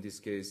investor, in this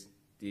case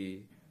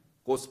the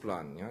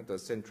Gosplan, the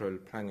Central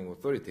Planning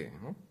Authority.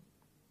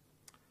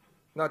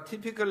 Now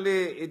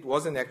typically it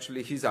wasn't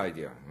actually his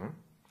idea.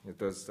 It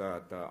was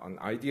an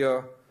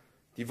idea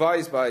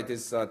devised by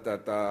this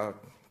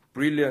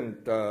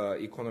brilliant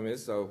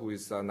economist who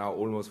is now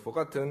almost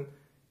forgotten,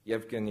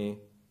 Yevgeny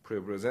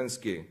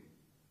Preobrazhensky.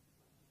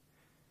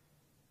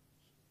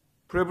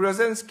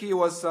 Preobrazhensky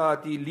was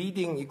the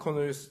leading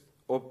economist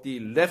of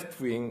the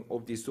left wing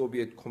of the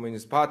Soviet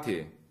Communist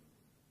Party.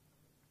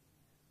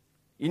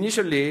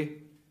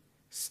 Initially,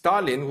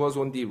 Stalin, who was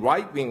on the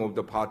right wing of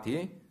the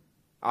party,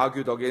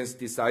 argued against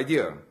this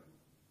idea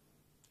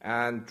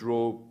and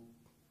drove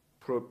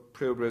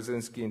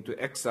Preobrazhensky into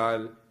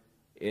exile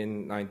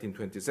in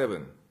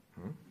 1927.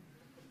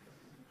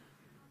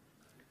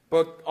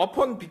 But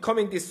upon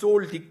becoming the sole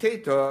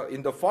dictator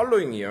in the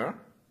following year,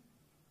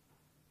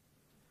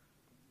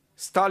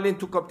 Stalin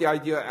took up the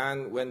idea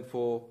and went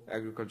for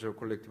agricultural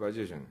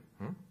collectivization.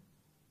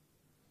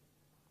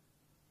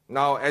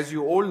 Now, as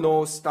you all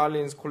know,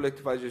 Stalin's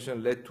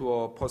collectivization led to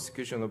a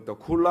persecution of the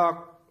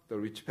kulak, the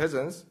rich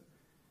peasants,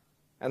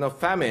 and a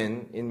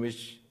famine in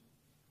which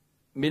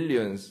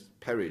millions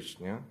perished.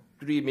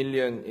 3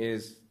 million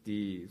is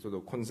the sort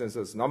of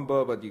consensus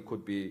number, but it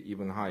could be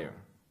even higher.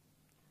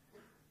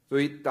 So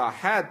it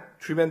had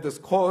tremendous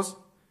cost,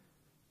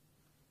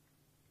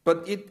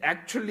 but it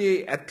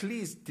actually at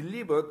least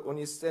delivered on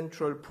its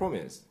central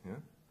promise,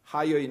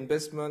 higher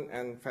investment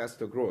and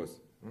faster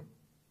growth.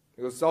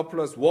 Because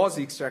surplus was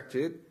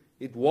extracted,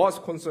 it was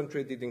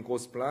concentrated in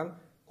Gosplan,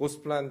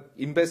 Gosplan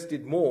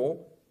invested more,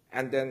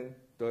 and then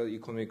the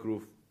economy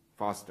grew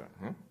faster.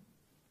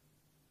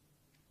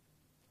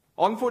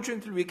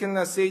 Unfortunately, we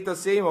cannot say the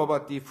same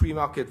about the free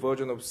market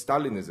version of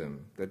Stalinism,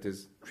 that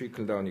is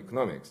trickle-down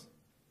economics.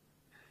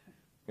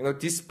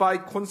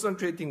 Despite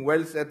concentrating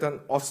wealth at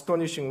an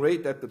astonishing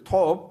rate at the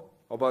top,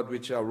 about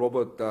which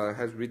Robert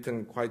has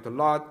written quite a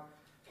lot,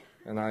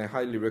 and I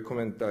highly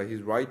recommend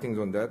his writings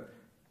on that,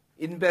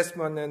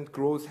 investment and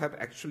growth have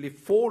actually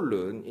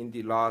fallen in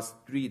the last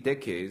 3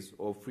 decades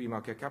of free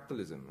market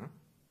capitalism.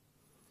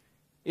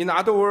 In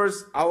other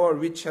words, our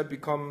rich have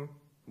become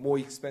more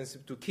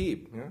expensive to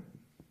keep.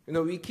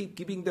 We keep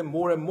giving them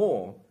more and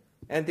more,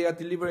 and they are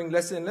delivering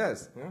less and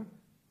less.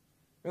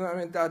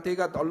 They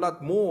got a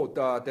lot more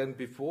than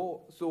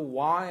before. So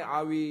why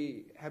are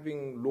we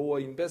having lower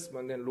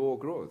investment and lower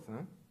growth?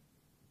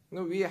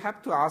 Huh? We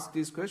have to ask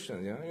these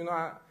questions.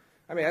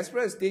 As far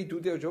as they do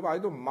their job, I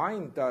don't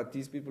mind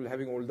these people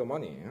having all the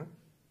money.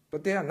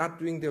 But they are not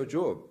doing their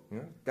job.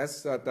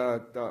 That's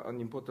an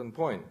important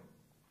point.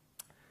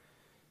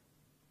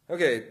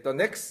 Okay, the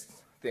next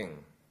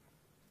thing.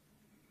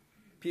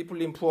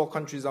 People in poor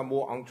countries are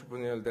more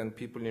entrepreneurial than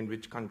people in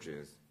rich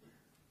countries.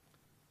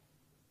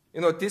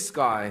 This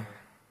guy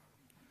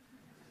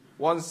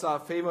once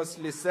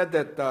famously said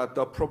that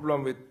the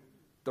problem with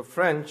the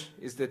French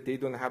is that they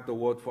don't have the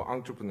word for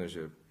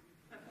entrepreneurship.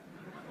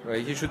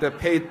 Right? He should have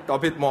paid a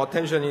bit more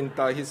attention in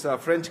his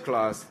French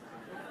class.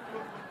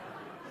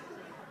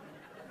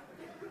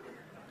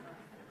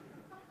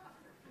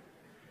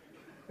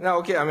 Now,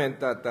 okay,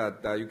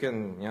 you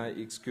can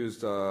excuse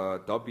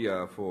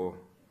Dobia for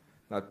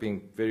not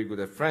being very good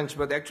at French,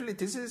 but actually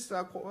this is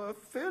a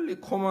fairly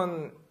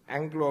common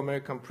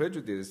Anglo-American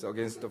prejudice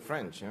against the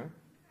French.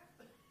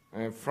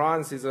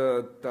 France is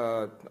a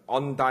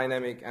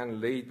undynamic and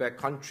laid-back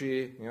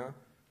country,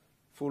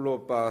 full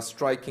of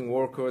striking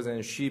workers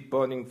and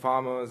sheep-burning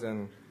farmers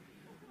and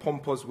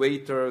pompous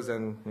waiters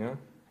and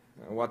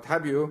what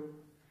have you.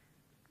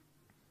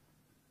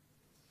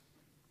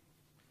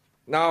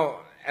 Now,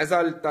 as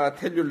I'll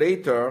tell you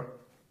later,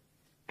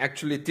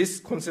 actually this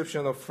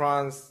conception of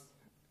France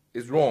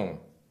is wrong.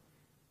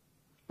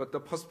 But the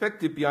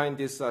perspective behind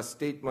this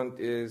statement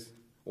is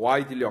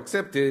widely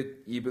accepted,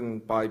 even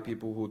by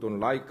people who don't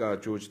like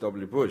George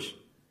W. Bush.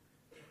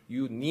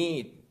 You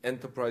need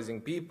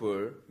enterprising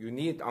people, you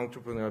need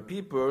entrepreneurial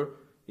people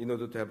in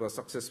order to have a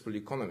successful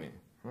economy.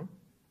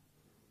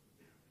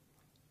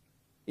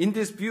 In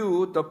this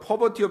view, the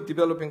poverty of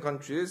developing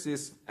countries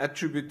is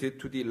attributed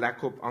to the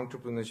lack of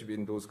entrepreneurship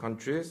in those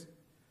countries.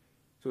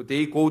 So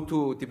they go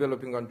to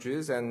developing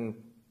countries and,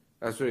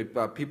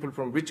 people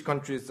from rich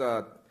countries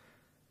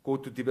go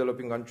to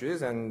developing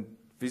countries and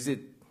visit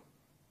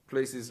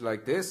places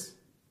like this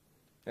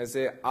and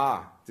say,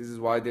 this is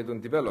why they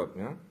don't develop.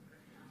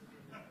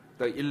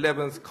 The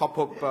 11th cup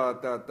of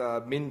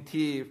the mint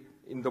tea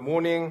in the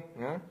morning,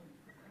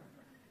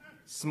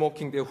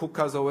 smoking their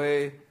hookahs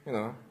away,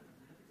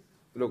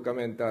 Look,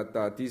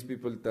 these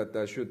people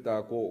should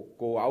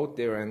go out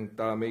there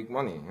and make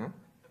money.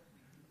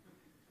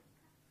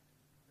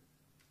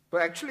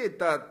 But actually,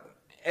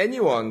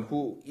 anyone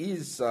who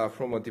is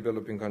from a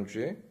developing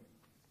country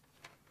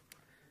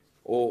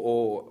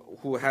or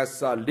who has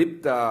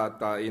lived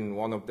in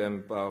one of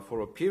them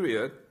for a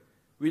period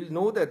will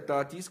know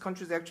that these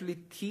countries are actually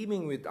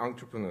teeming with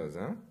entrepreneurs.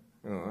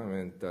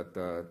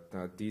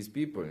 These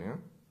people.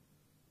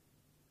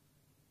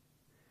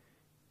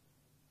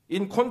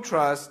 In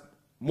contrast,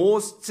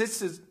 most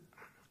citizens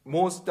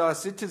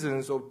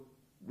of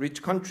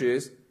rich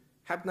countries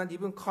have not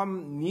even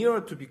come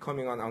near to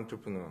becoming an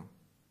entrepreneur.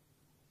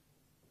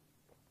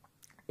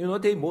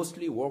 They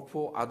mostly work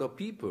for other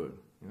people.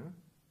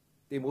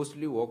 They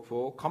mostly work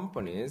for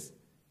companies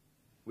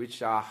which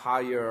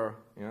hire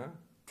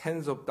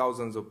tens of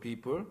thousands of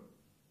people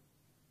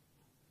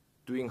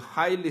doing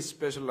highly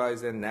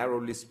specialized and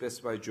narrowly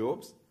specified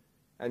jobs,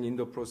 and in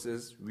the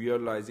process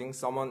realizing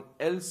someone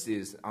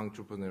else's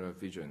entrepreneurial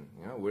vision.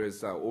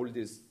 Whereas all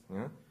these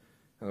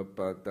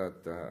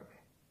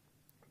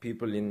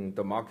people in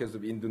the markets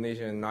of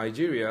Indonesia and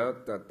Nigeria,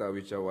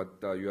 which are what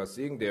you are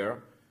seeing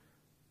there,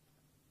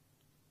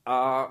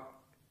 are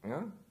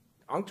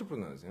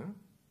entrepreneurs.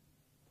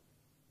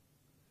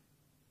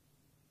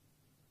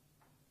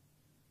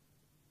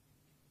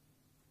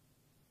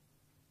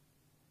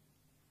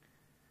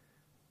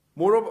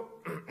 Moreover,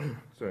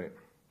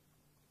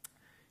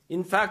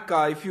 in fact,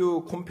 if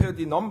you compare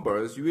the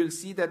numbers, you will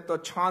see that the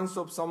chance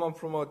of someone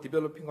from a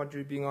developing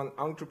country being an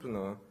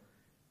entrepreneur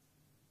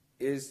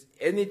is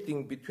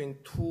anything between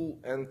 2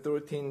 and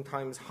 13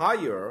 times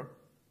higher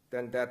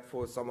than that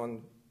for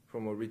someone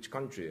from a rich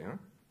country.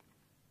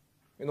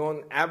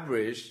 On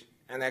average,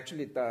 and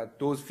actually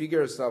those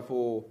figures are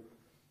for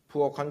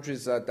poor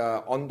countries that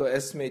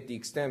underestimate the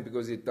extent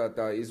because it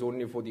is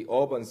only for the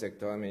urban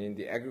sector. In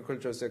the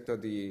agricultural sector,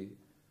 the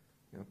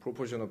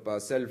proportion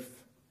of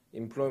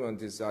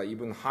self-employment is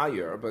even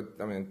higher, but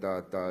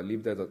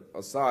leave that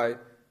aside.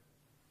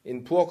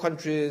 In poor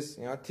countries,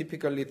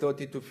 typically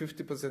 30 to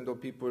 50%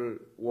 of people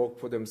work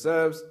for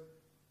themselves.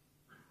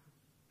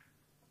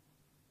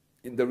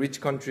 In the rich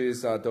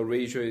countries, the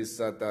ratio is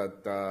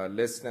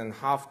less than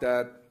half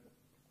that,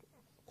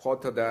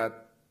 quarter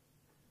that,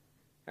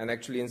 and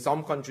actually in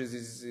some countries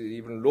it's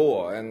even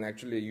lower. And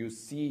actually you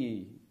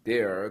see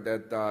there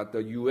that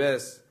the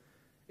US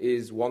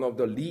is one of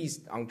the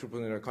least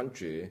entrepreneurial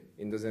country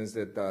in the sense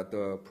that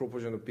the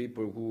proportion of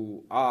people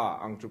who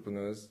are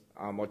entrepreneurs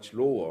are much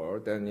lower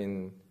than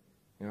in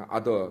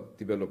other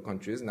developed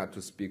countries, not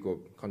to speak of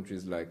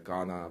countries like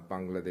Ghana,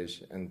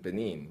 Bangladesh, and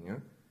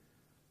Benin.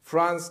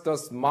 France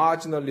does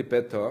marginally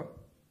better.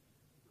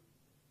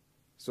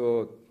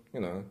 So,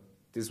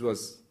 this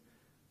was,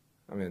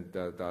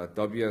 the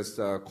WS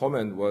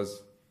comment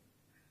was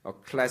a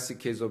classic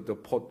case of the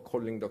pot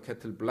calling the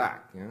kettle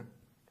black. Yeah?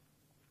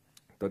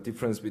 The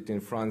difference between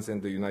France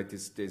and the United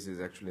States is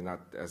actually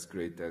not as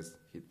great as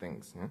he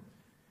thinks. Yeah?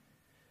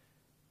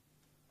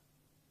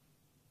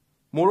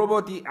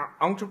 Moreover, the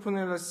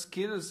entrepreneurial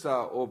skills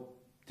of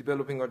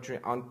developing country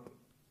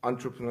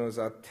entrepreneurs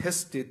are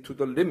tested to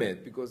the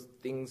limit because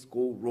things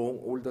go wrong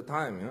all the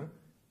time. Yeah?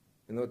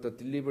 You know, the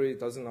delivery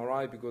doesn't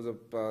arrive because of,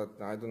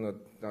 I don't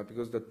know,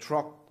 because the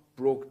truck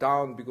broke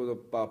down because of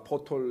a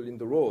pothole in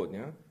the road.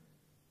 Yeah?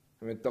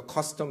 I mean, the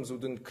customs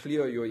wouldn't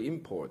clear your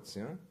imports.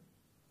 Yeah?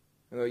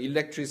 You know,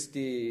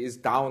 electricity is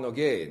down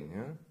again.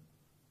 Yeah?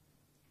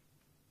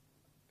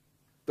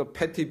 The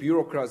petty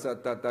bureaucrats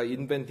that are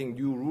inventing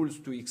new rules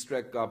to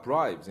extract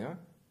bribes. Yeah?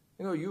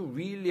 You know, you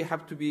really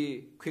have to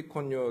be quick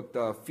on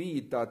your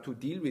feet to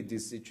deal with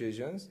these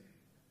situations.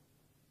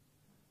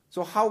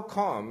 So how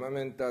come, I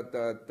mean,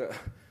 that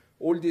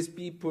all these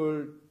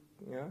people,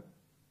 yeah,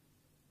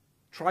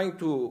 trying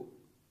to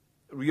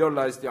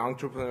realize the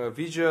entrepreneurial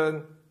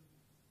vision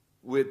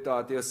with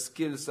their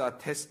skills are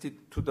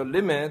tested to the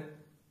limit,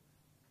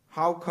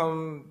 how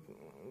come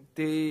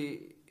they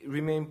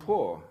remain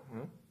poor? Hmm?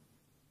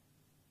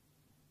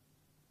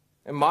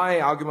 And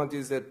my argument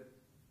is that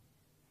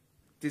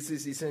this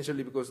is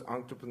essentially because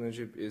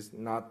entrepreneurship is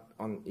not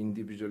an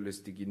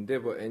individualistic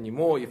endeavor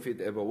anymore, if it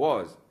ever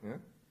was. Yeah?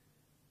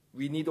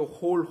 We need a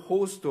whole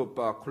host of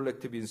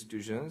collective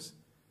institutions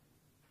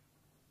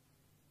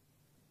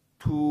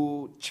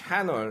to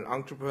channel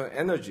entrepreneurial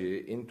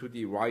energy into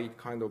the right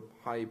kind of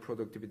high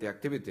productivity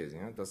activities.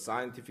 Yeah? The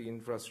scientific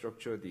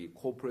infrastructure, the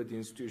corporate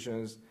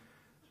institutions,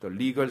 the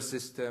legal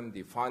system,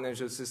 the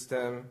financial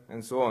system,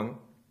 and so on.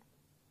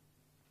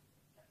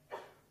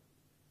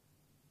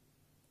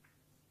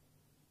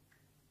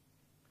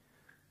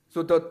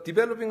 So the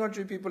developing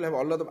country people have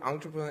a lot of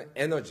entrepreneurial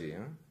energy.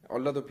 Yeah? A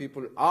lot of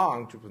people are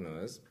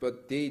entrepreneurs,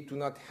 but they do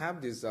not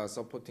have these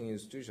supporting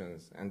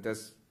institutions, and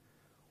that's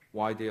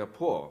why they are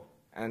poor.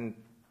 And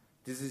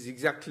this is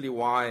exactly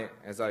why,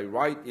 as I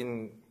write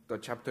in the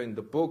chapter in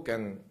the book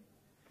and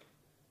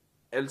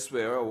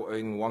elsewhere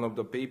in one of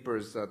the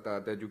papers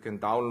that you can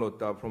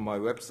download from my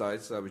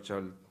websites, which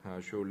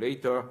I'll show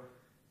later,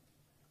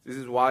 this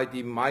is why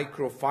the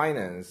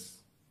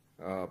microfinance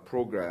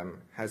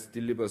program has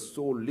delivered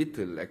so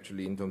little,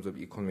 actually, in terms of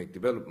economic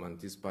development,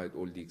 despite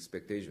all the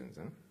expectations.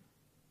 Huh?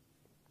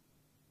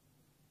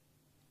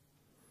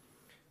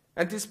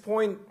 And this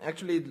point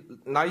actually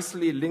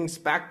nicely links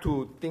back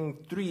to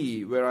thing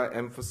 3, where I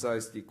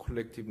emphasize the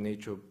collective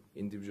nature of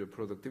individual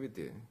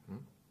productivity.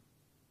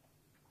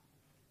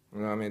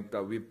 You know, I mean,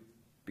 we've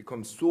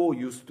become so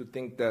used to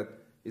think that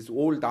it's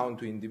all down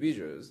to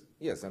individuals.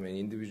 Yes, I mean,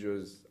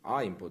 individuals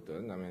are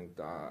important. I mean,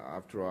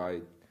 after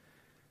I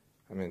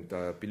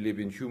believe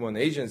in human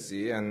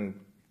agency, and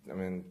I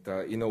mean,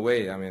 in a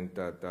way, I mean,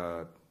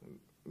 the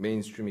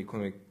mainstream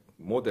economic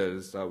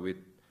models with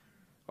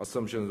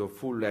assumptions of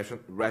full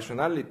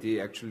rationality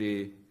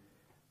actually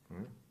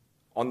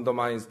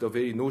undermines the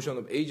very notion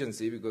of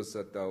agency, because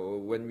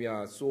when we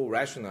are so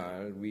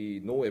rational, we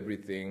know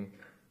everything.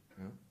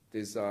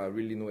 There's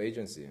really no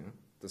agency.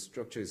 The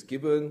structure is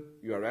given,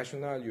 you are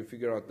rational, you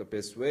figure out the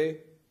best way,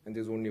 and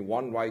there's only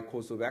one right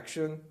course of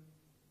action.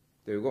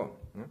 There you go.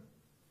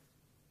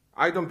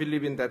 I don't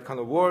believe in that kind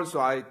of world,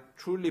 so I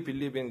truly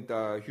believe in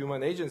the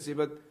human agency,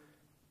 but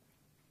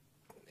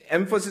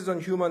emphasis on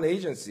human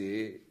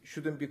agency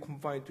shouldn't be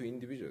confined to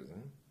individuals.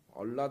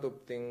 A lot of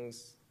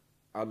things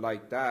are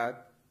like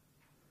that,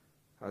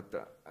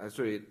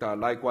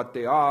 like what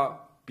they are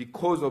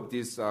because of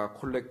these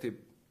collective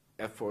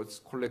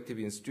efforts, collective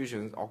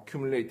institutions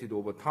accumulated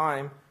over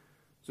time.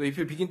 So if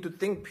you begin to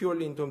think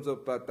purely in terms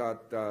of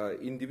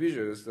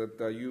individuals,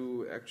 that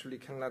you actually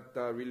cannot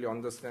really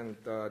understand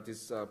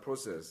this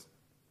process.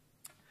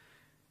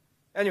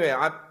 Anyway,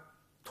 I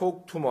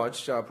talked too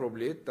much,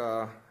 probably.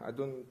 I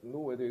don't know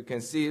whether you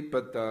can see it,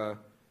 but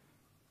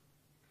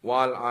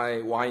while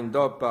I wind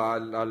up,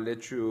 I'll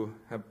let you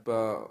have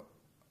a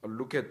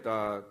look at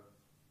the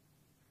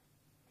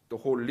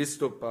whole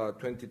list of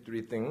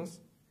 23 things.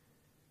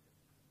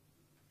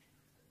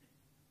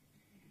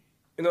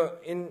 You know,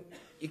 in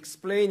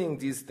explaining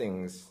these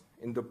things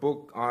in the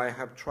book, I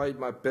have tried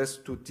my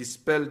best to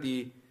dispel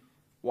the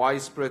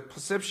widespread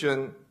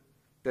perception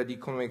that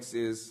economics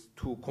is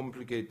too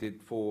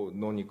complicated for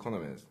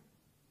non-economists.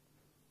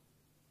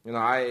 You know,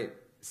 I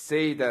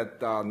say that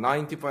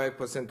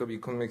 95% of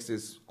economics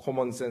is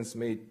common sense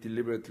made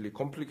deliberately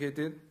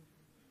complicated,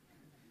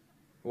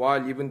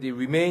 while even the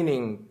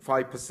remaining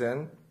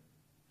 5%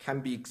 can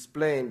be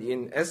explained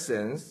in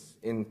essence,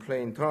 in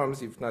plain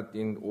terms, if not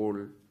in all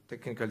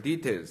technical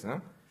details. Huh?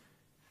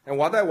 And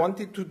what I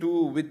wanted to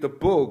do with the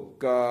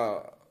book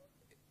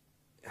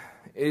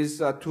is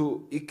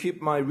to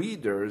equip my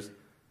readers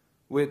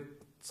with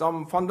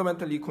some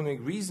fundamental economic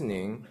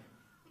reasoning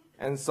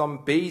and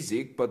some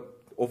basic but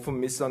often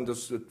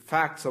misunderstood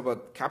facts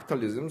about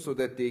capitalism, so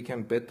that they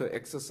can better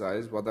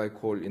exercise what I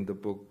call in the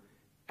book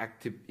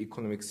active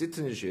economic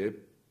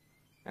citizenship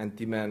and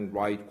demand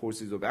right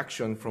courses of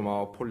action from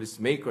our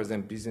policymakers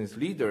and business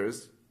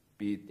leaders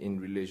be it in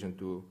relation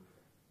to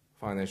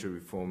financial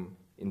reform,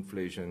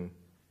 inflation,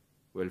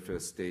 welfare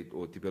state,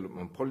 or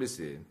development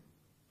policy.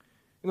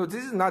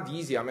 This is not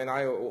easy. I mean,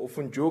 I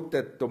often joke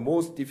that the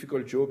most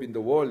difficult job in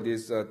the world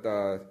is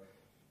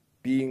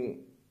being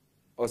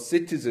a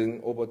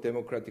citizen of a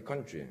democratic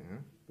country,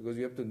 because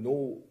you have to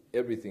know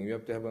everything. You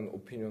have to have an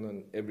opinion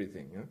on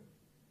everything.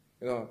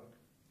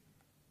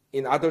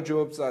 In other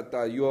jobs,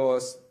 your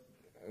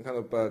kind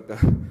of the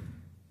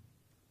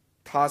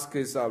task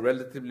is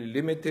relatively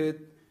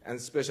limited and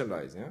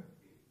specialized.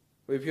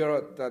 But if you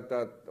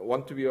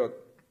want to be an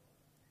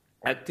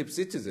active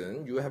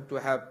citizen, you have to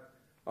have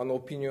an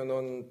opinion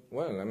on,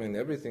 well, I mean,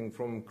 everything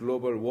from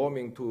global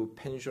warming to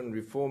pension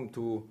reform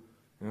to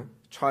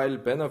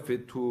child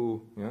benefit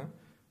to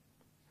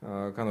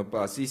kind of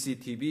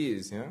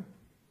CCTVs.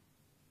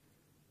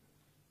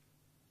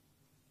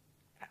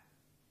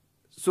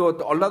 So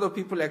a lot of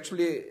people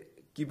actually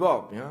give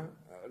up.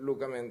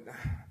 Look, I mean,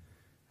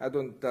 I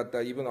don't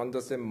even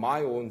understand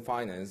my own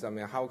finance. I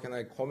mean, how can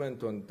I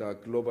comment on the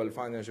global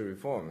financial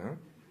reform?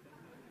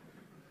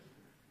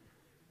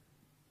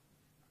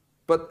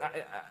 But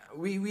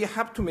we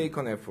have to make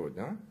an effort,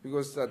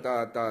 because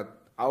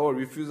our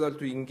refusal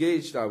to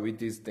engage with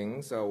these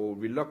things, or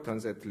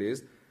reluctance at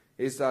least,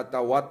 is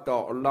what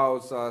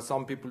allows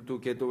some people to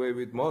get away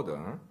with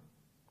murder.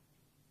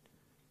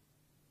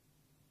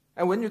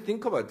 And when you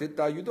think about it,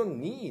 you don't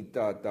need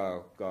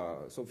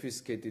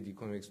sophisticated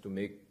economics to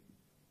make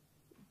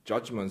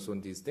judgments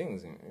on these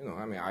things.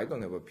 I mean, I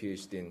don't have a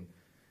PhD in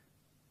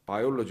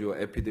biology or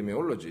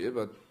epidemiology,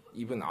 but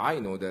even I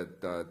know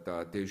that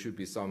there should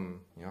be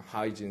some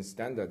hygiene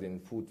standard in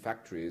food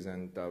factories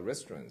and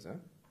restaurants.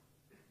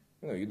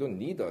 You don't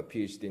need a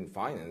PhD in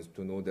finance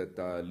to know that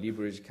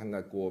leverage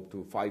cannot go up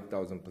to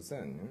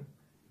 5,000%.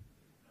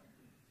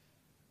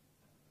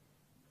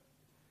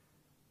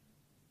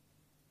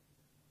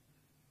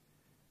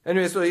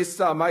 Anyway, so it's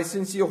my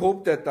sincere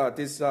hope that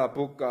this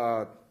book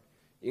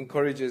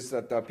encourages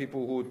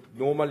people who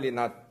normally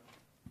not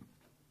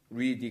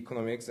read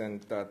economics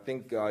and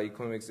think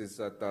economics is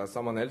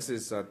someone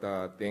else's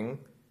thing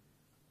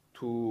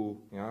to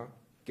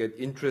get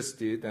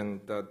interested and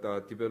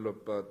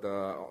develop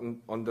the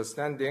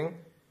understanding.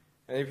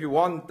 And if you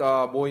want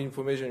more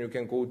information, you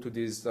can go to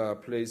these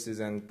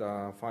places and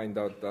find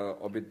out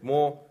a bit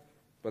more.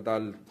 But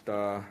I'll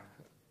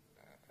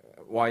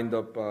wind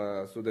up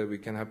so that we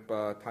can have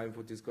time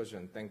for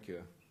discussion. Thank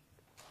you.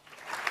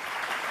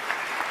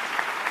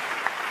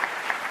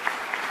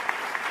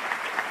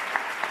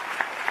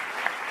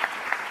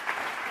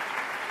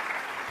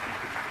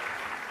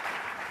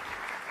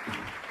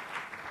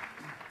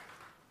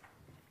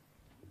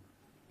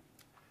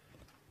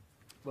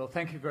 Well,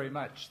 thank you very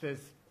much.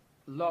 There's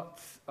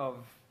lots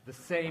of the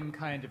same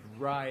kind of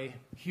wry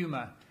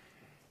humor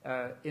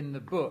in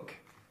the book,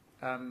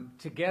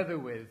 together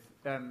with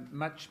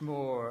much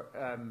more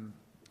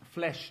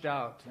fleshed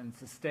out and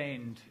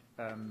sustained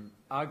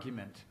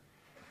argument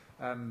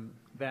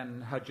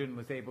than Ha-Joon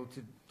was able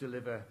to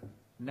deliver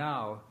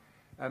now.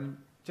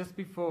 Just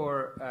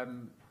before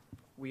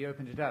we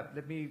opened it up,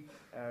 let me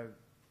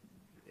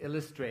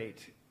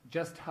illustrate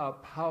just how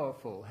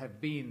powerful have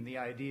been the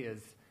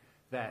ideas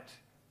that,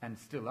 and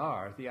still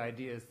are, the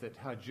ideas that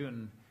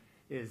Ha-Joon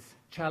is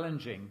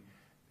challenging.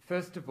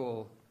 First of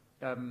all,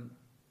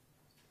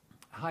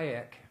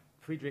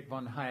 Friedrich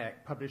von Hayek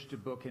published a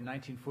book in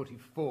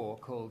 1944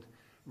 called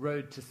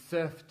Road to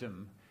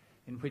Serfdom,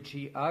 in which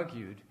he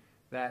argued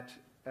that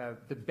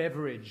the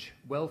beverage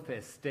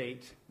welfare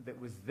state that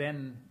was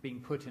then being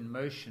put in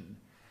motion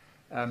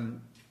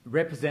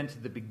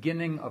represented the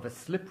beginning of a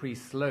slippery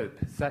slope,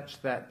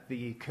 such that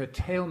the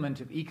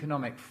curtailment of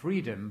economic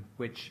freedom,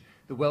 which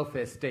the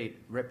welfare state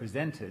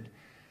represented,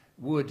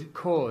 would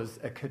cause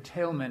a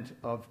curtailment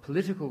of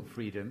political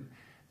freedom.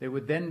 There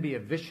would then be a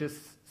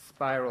vicious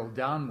spiral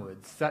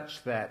downwards,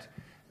 such that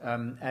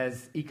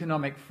as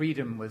economic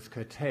freedom was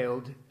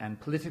curtailed and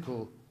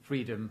political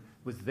freedom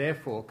was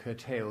therefore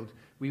curtailed,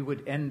 we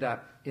would end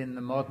up in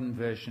the modern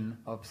version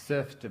of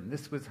serfdom.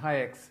 This was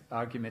Hayek's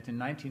argument in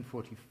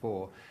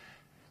 1944.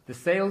 The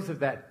sales of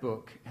that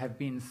book have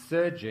been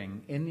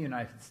surging in the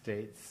United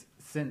States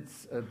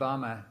since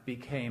Obama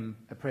became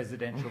a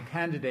presidential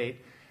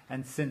candidate,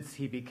 and since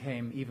he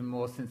became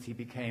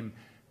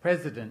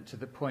president, to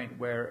the point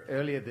where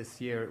earlier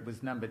this year it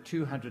was number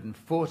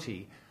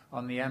 240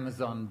 on the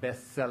Amazon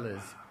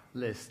bestsellers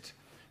list.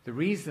 The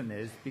reason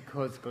is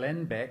because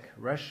Glenn Beck,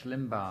 Rush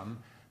Limbaum,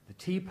 the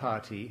Tea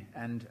Party,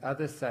 and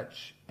other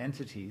such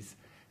entities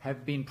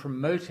have been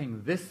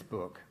promoting this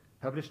book,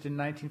 published in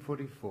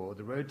 1944,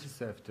 The Road to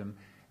Serfdom,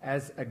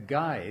 as a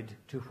guide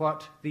to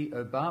what the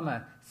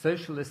Obama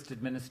socialist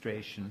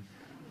administration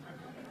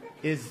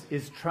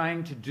is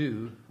trying to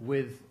do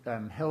with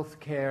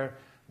health care,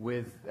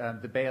 with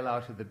the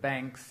bailout of the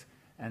banks,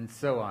 and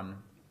so on.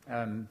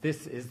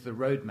 This is the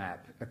roadmap,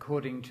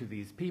 according to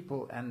these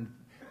people, and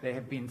they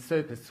have been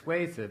so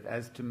persuasive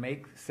as to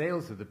make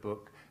sales of the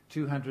book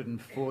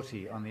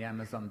 240 on the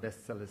Amazon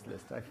bestsellers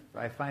list.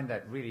 I find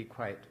that really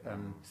quite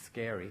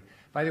scary.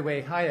 By the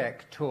way,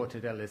 Hayek taught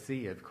at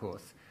LSE, of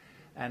course.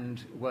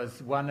 and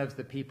was one of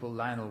the people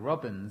Lionel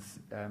Robbins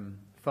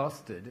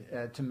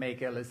fostered to make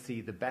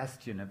LSE the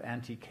bastion of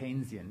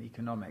anti-Keynesian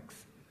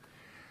economics.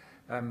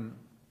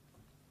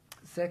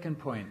 Second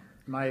point,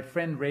 my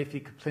friend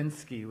Rafi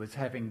Kaplinsky was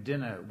having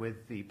dinner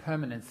with the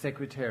permanent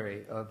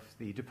secretary of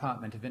the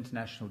Department of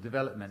International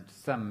Development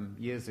some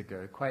years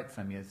ago, quite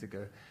some years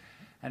ago,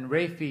 and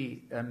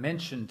Rafi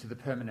mentioned to the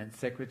permanent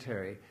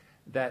secretary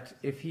that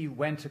if he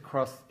went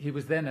across, he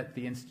was then at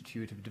the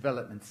Institute of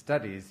Development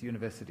Studies,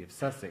 University of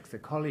Sussex, a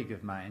colleague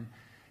of mine,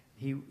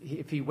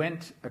 if he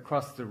went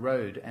across the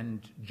road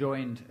and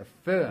joined a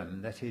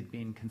firm that he'd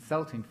been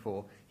consulting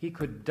for, he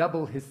could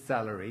double his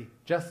salary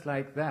just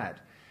like that.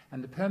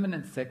 And the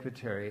permanent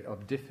secretary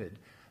of DFID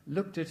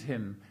looked at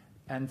him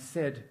and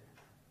said,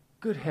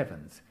 "Good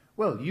heavens,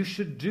 well, you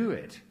should do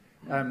it.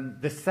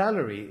 The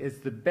salary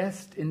is the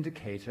best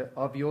indicator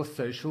of your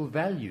social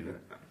value,"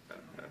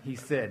 he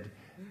said.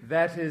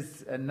 That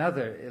is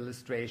another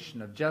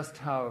illustration of just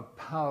how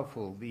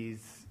powerful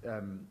these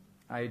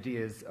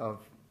ideas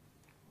of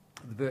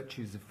the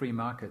virtues of free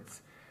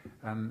markets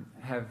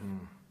have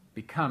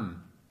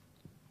become.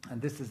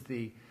 And this is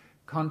the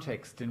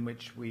context in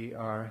which we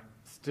are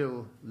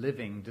still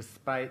living,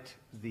 despite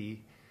the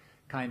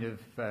kind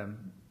of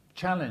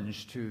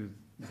challenge to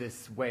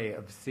this way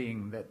of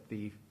seeing that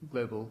the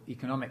global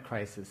economic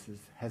crisis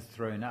has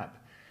thrown up.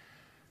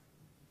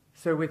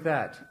 So with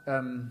that,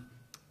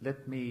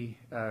 let me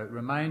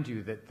remind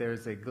you that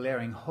there's a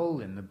glaring hole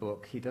in the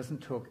book. He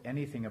doesn't talk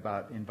anything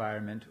about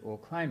environment or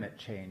climate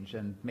change,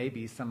 and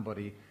maybe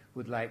somebody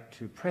would like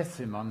to press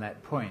him on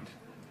that point.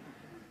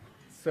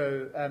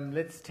 So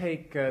let's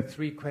take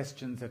 3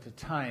 questions at a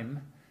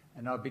time,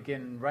 and I'll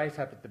begin right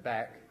up at the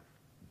back.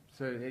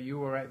 So are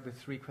you all right with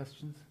 3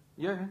 questions?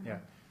 Yeah. Yeah.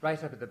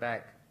 Right up at the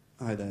back.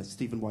 Hi there,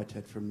 Stephen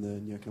Whitehead from the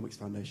New Economics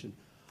Foundation.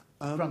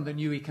 From the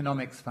New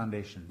Economics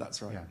Foundation.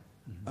 That's right. Yeah.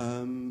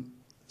 Mm-hmm.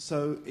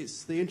 So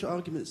it's the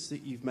arguments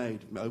that you've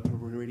made open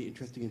up a really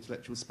interesting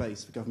intellectual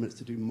space for governments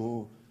to do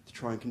more to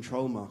try and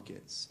control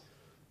markets.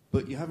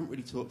 But you haven't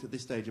really talked at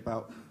this stage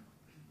about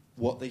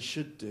what they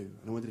should do.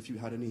 And I wondered if you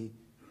had any,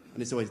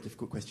 and it's always a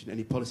difficult question,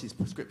 any policies,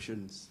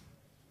 prescriptions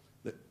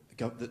that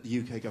the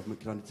UK government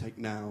can undertake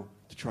now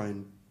to try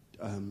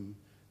and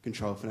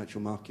control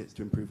financial markets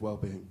to improve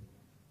well-being.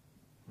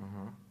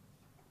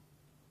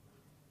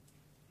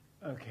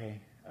 Okay.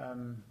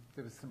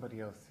 There was somebody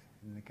else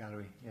in the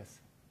gallery. Yes.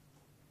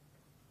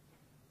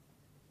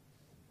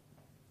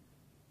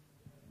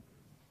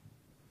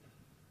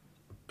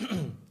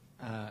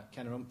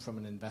 Ken Rump from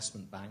an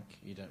investment bank.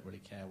 You don't really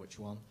care which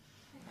one.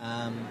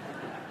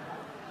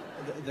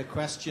 The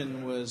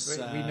question was...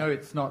 We know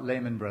it's not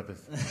Lehman Brothers.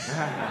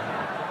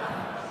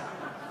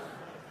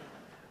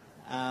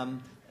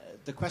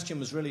 The question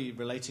was really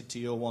related to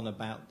your one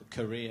about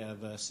Korea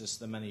versus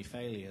the many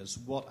failures.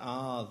 What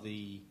are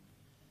the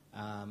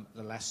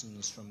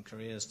lessons from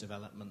Korea's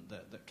development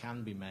that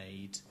can be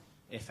made,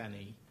 if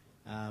any?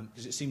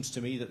 Because it seems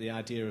to me that the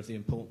idea of the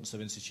importance of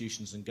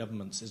institutions and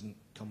governance isn't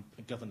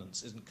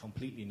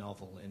completely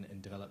novel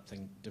in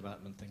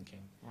development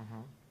thinking.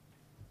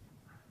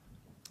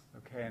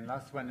 Okay, and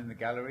last one in the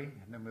gallery,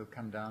 and then we'll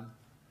come down.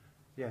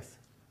 Yes.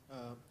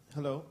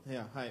 Hello.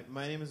 Yeah. Hi.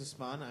 My name is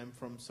Usman. I'm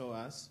from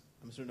SOAS.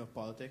 I'm a student of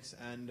politics,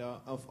 and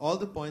of all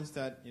the points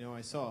that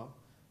I saw,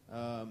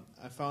 I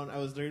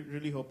was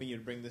really hoping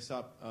you'd bring this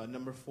up.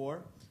 Number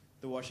 4.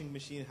 The washing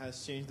machine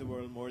has changed the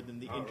world more than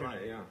the internet.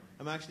 Right, yeah.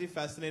 I'm actually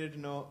fascinated to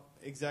know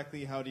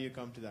exactly how do you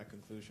come to that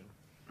conclusion.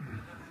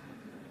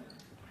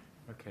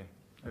 Okay,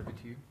 over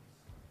to you.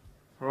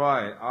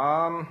 Right.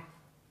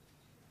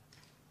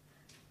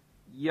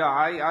 Yeah,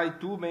 I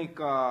do make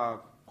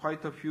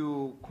quite a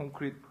few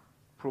concrete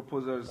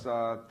proposals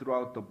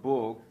throughout the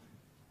book,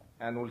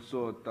 and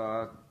also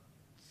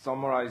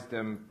summarize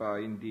them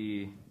in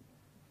the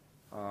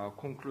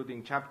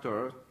concluding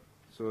chapter,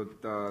 so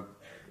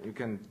you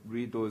can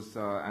read those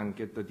and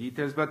get the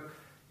details. But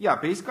yeah,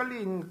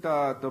 basically in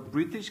the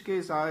British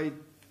case, I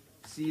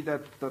see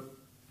that the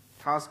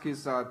task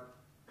is to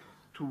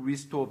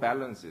restore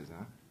balances.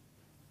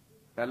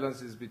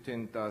 Balances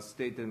between the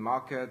state and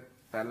market,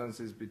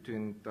 balances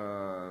between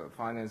the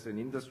finance and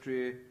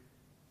industry,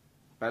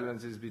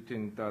 balances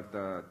between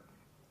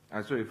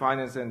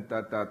finance and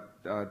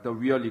the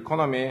real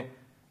economy,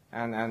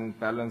 and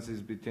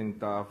balances between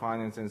the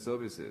finance and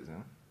services.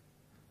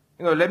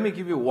 Let me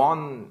give you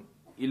one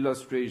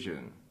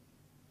illustration.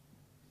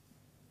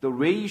 The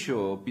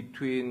ratio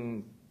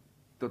between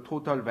the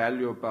total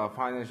value of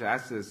financial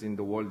assets in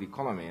the world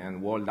economy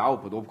and world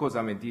output. Of course,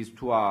 these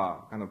two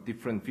are kind of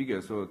different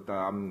figures, so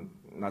I'm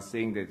not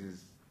saying that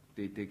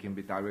they can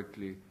be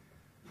directly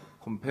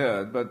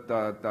compared,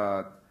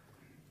 but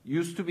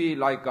used to be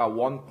like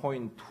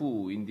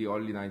 1.2 in the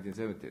early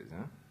 1970s.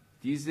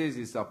 These days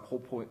it's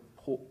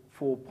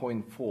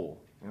 4.4,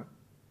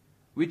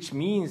 which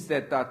means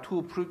that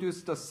to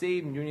produce the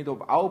same unit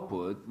of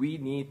output, we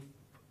need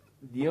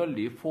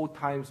nearly 4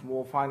 times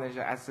more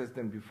financial assets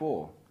than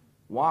before.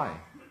 Why?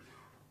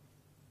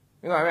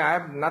 I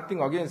have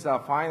nothing against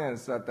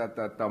finance,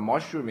 the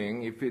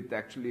mushrooming, if it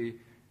actually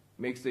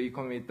makes the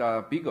economy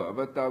bigger.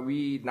 But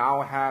we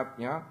now have,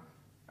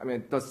 I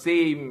mean, the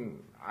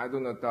same, I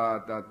don't know,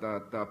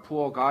 the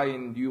poor guy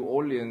in New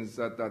Orleans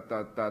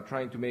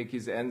trying to make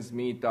his ends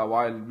meet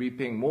while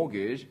repaying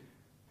mortgage,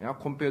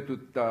 compared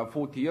to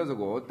 40 years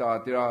ago,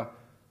 there are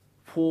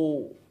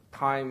 4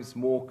 times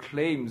more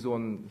claims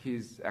on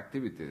his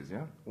activities.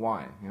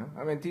 Why?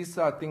 I mean, these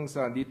things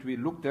need to be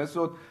looked at.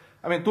 So,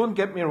 I mean, don't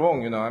get me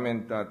wrong. I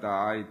mean,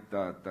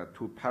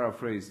 to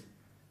paraphrase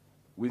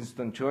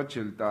Winston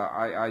Churchill,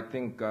 I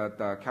think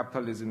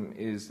capitalism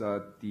is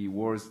the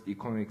worst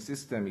economic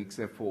system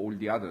except for all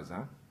the others.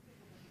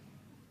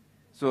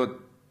 So,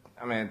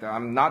 I mean,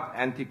 I'm not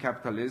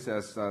anti-capitalist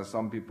as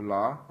some people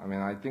are. I mean,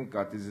 I think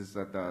this is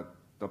the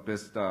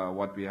best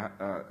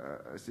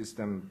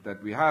system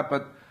that we have.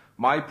 But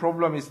my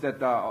problem is that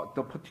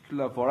the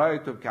particular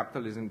variety of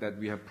capitalism that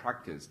we have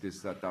practiced,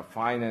 this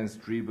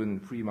finance-driven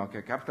free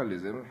market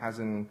capitalism,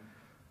 hasn't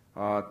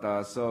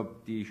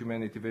served the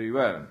humanity very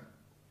well.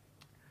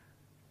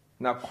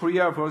 Now,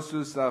 Korea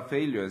versus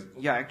failures.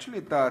 Yeah,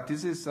 actually,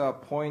 this is a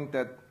point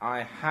that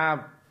I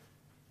have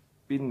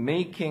been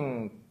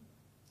making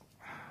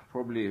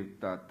probably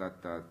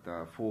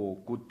for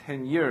good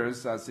 10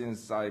 years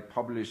since I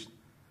published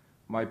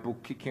my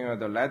book, Kicking Out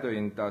the Ladder,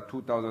 in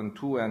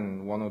 2002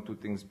 and 1 or 2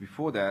 things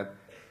before that.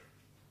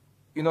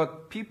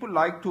 People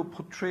like to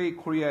portray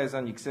Korea as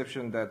an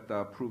exception that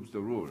proves the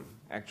rule.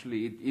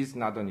 Actually, it is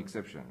not an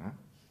exception.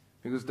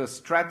 Because the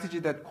strategy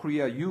that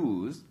Korea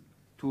used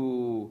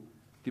to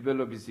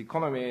develop its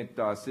economy,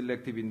 the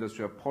selective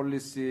industrial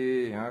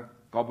policy,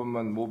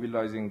 government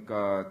mobilizing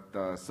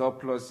the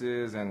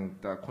surpluses and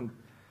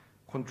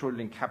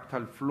controlling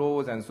capital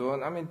flows and so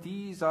on. I mean,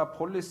 these are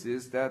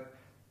policies that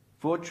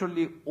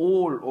virtually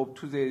all of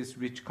today's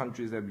rich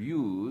countries have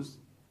used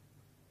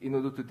in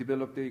order to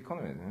develop their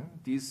economy.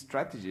 This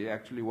strategy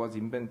actually was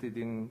invented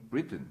in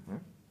Britain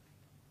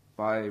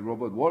by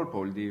Robert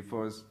Walpole, the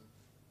first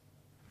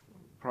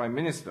prime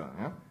minister.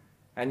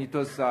 And it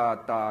was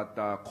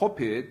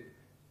copied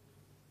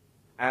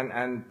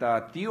and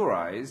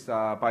theorized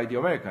by the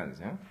Americans.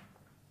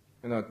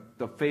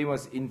 The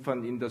famous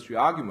infant industry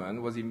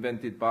argument was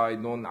invented by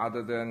none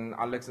other than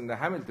Alexander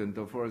Hamilton,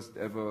 the first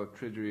ever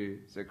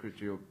Treasury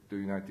Secretary of the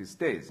United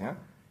States.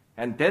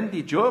 And then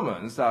the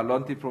Germans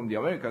learned it from the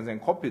Americans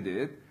and copied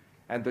it,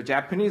 and the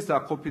Japanese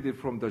copied it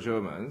from the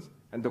Germans,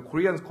 and the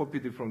Koreans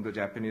copied it from the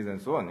Japanese,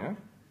 and so on.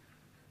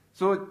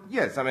 So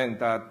yes, I mean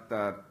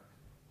that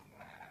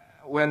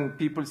when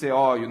people say,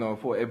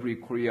 for every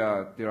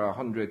Korea there are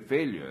 100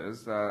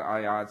 failures,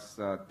 I ask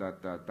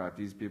that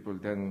these people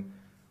then,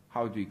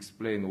 how do you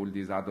explain all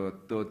these other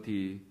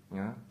 30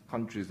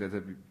 countries that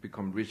have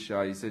become rich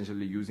are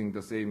essentially using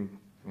the same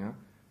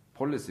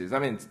policies? I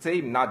mean,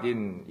 same not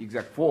in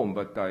exact form,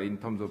 but in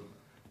terms of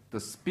the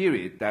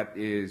spirit, that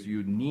is,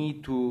 you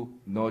need to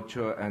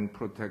nurture and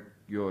protect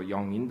your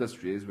young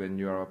industries when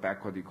you are a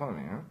backward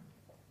economy.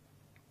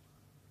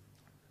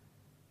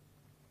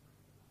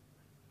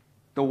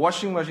 The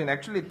washing machine,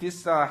 actually,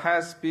 this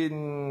has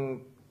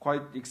been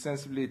quite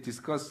extensively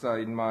discussed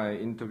in my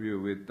interview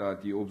with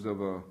the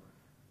Observer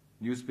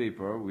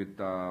newspaper with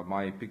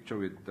my picture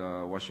with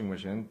the washing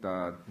machine.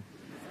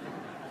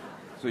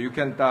 So you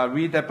can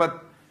read that.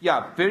 But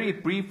yeah, very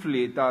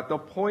briefly, the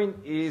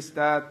point is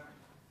that,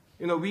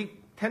 we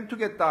tend to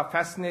get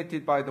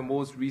fascinated by the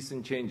most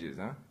recent changes.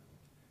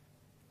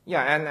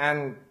 Yeah,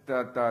 and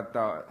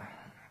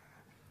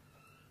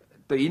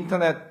the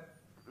internet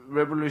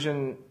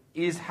revolution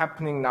is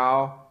happening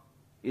now.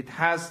 It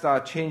has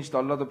changed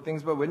a lot of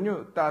things, but when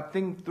you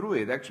think through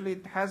it, actually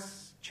it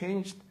has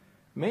changed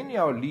mainly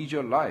our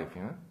leisure life.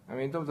 I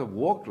mean, in terms of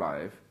work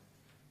life,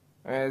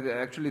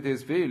 actually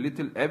there's very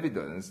little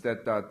evidence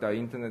that the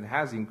internet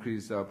has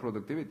increased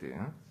productivity.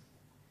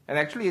 And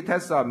actually it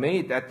has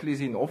made, at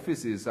least in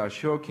offices,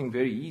 shirking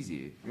very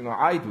easy.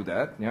 I do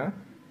that.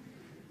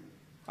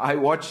 I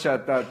watch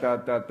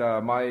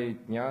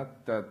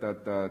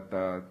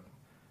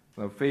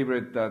my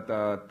favorite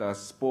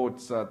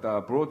sports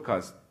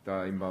broadcast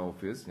in my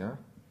office.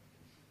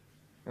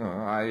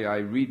 I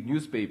read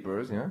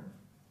newspapers.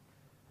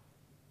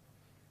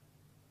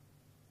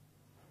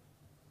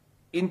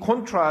 In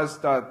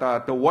contrast,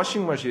 the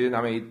washing machine,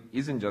 I mean, it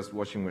isn't just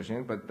washing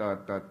machine, but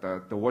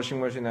the washing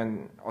machine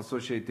and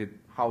associated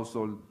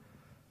household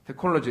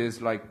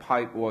technologies like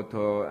pipe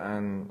water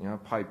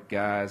and pipe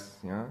gas,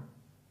 I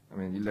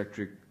mean,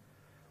 electric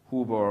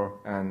Hoover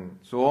and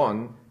so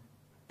on,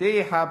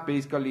 they have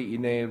basically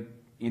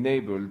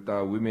enabled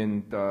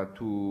women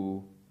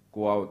to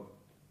go out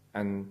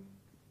and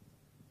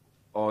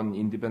earn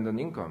independent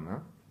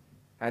income.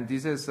 And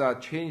this has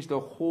changed a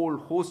whole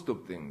host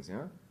of things.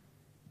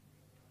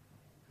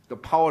 The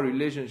power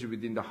relationship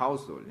within the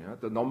household,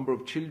 the number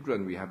of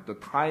children we have, the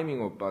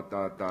timing of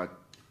the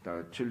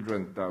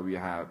children that we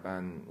have,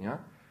 and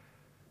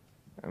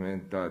I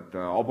mean the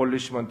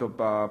abolishment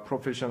of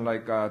profession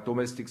like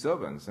domestic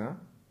servants.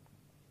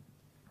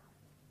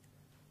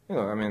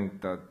 I mean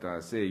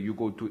say you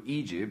go to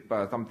Egypt,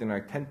 something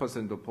like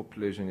 10% of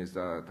population is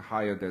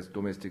hired as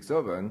domestic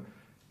servant.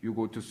 You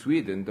go to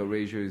Sweden, the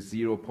ratio is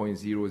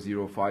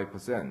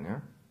 0.005%. Yeah?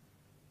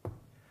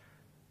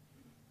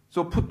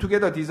 So put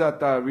together, these are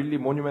the really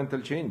monumental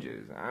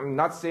changes. I'm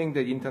not saying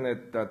that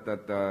internet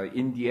that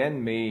in the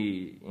end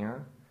may,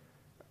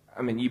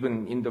 I mean,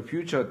 even in the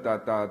future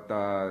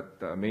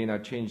that may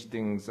not change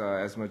things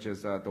as much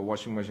as the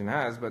washing machine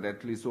has, but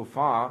at least so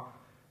far,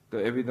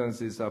 the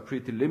evidence is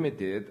pretty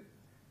limited.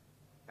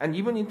 And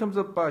even in terms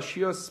of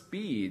sheer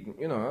speed,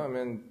 I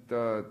mean,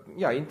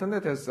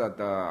 internet has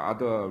the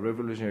other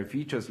revolutionary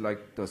features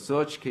like the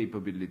search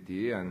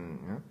capability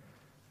and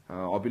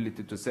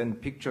ability to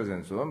send pictures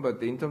and so on.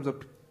 But in terms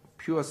of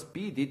pure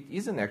speed, it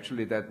isn't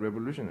actually that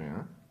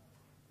revolutionary.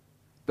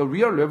 The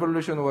real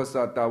revolution was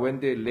when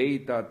they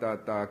laid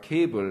the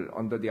cable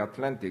under the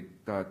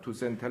Atlantic to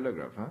send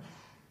telegraph.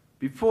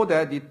 Before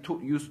that, it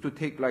used to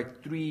take like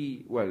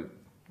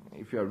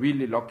if you are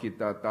really lucky,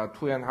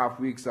 2.5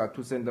 weeks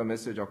to send a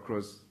message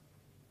across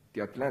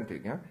the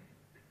Atlantic.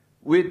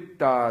 With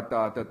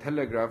the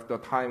telegraph, the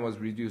time was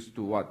reduced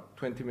to what,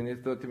 20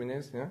 minutes, 30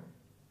 minutes?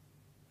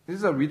 This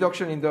is a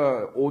reduction in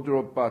the order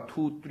of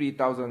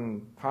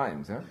 2,000-3,000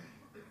 times.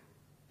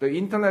 The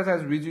internet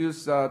has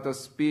reduced the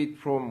speed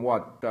from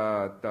what,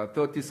 the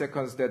 30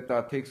 seconds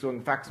that takes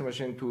on fax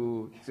machine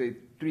to, say,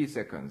 3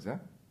 seconds.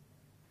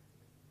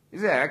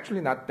 It's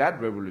actually not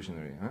that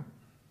revolutionary.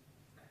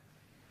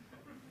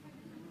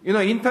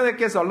 Internet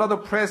gets a lot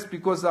of press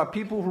because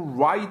people who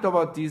write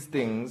about these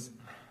things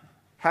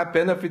have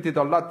benefited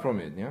a lot from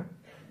it.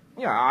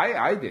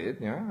 I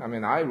did. I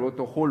mean, I wrote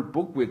a whole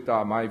book with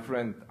my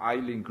friend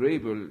Eileen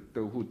Grable,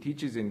 who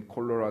teaches in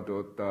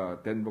Colorado,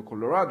 Denver,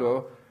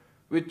 Colorado,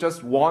 with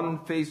just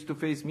one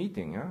face-to-face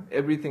meeting.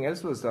 Everything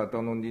else was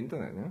done on the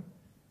internet.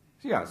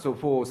 So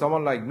for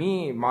someone like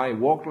me, my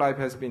work life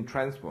has been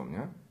transformed.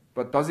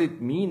 But does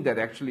it mean that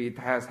actually it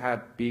has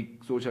had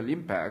big social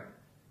impact?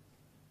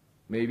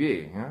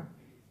 Maybe.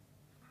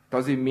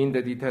 Does it mean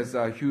that it has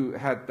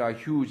had a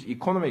huge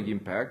economic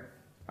impact?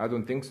 I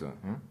don't think so.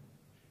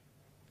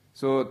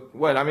 So,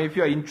 well, I mean, if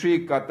you are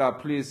intrigued,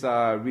 please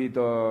read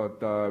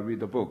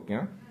the book.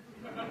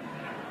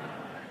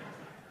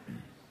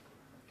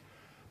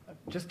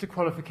 Just a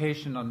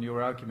qualification on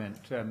your argument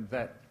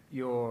that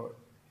you're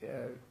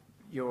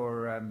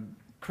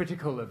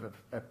critical of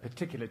a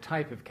particular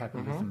type of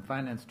capitalism,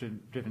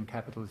 finance-driven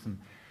capitalism,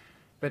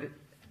 but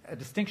a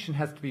distinction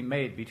has to be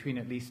made between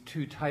at least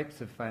two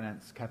types of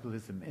finance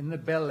capitalism. In the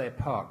Belle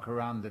Epoque,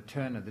 around the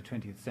turn of the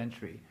 20th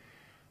century,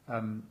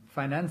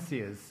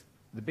 financiers,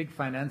 the big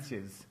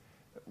financiers,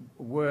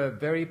 were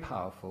very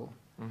powerful,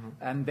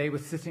 and they were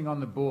sitting on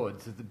the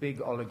boards of the big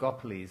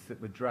oligopolies that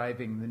were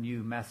driving the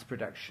new mass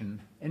production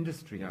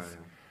industries.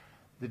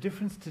 The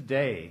difference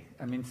today,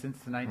 I mean, since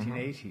the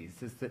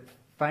 1980s, is that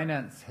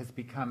finance has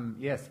become,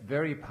 yes,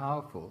 very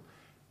powerful,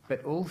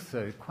 but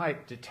also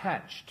quite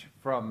detached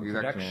from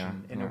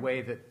production in a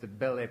way that the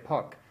Belle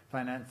Epoque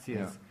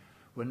financiers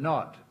were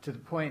not, to the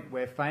point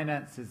where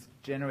finance is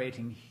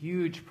generating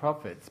huge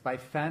profits by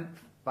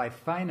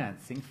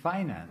financing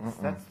finance.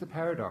 That's the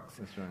paradox.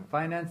 That's right.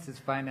 Finance is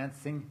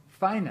financing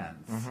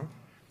finance,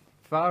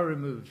 far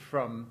removed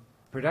from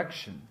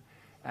production.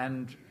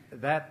 And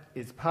that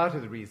is part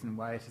of the reason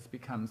why it has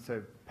become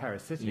so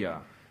parasitic.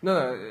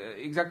 No,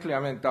 exactly. I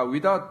mean,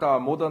 without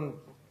modern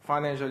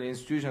financial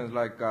institutions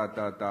like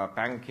the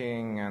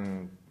banking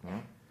and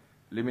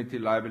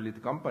limited liability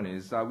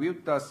companies, we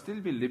would still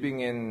be living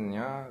in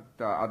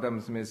the Adam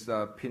Smith's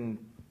pin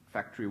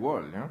factory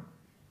world.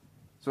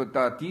 So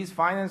these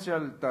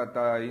financial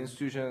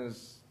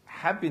institutions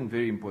have been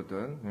very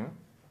important.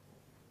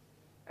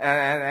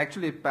 And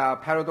actually,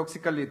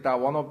 paradoxically,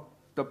 one of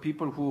the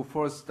people who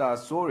first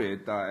saw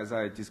it, as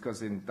I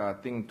discussed in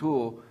Thing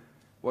 2,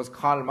 was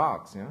Karl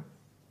Marx.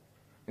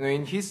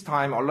 In his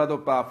time, a lot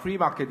of free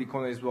market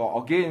economists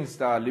were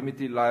against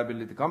limited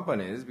liability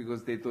companies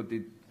because they thought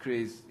it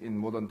creates, in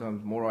modern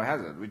terms, moral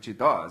hazard, which it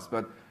does.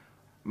 But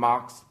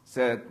Marx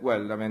said,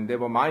 well, I mean,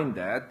 never mind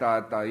that.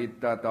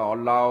 It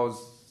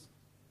allows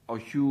a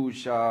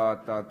huge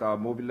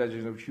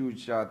mobilization of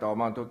huge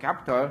amount of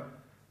capital,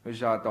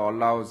 which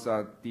allows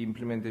the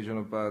implementation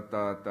of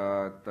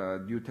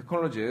the new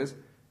technologies,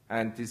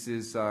 and this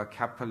is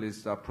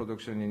capitalist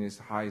production in its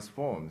highest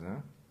forms.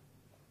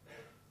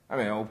 I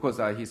mean, of course,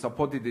 he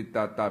supported it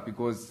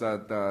because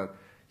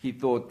he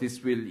thought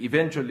this will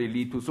eventually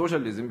lead to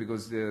socialism,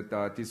 because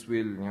this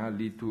will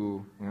lead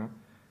to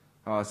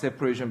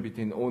separation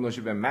between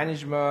ownership and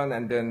management,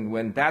 and then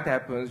when that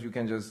happens, you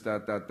can just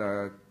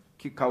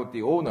kick out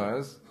the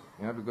owners,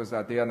 because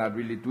they are not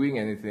really doing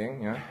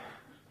anything,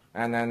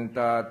 and then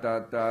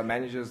the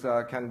managers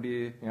can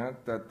be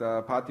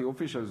the party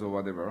officials or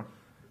whatever.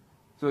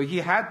 So he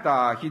had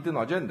a hidden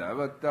agenda,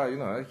 but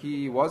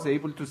he was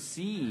able to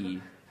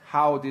see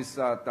how these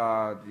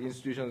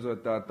institutions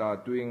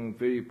are doing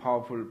very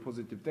powerful,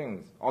 positive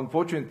things.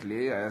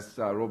 Unfortunately, as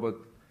Robert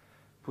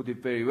put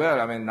it very well,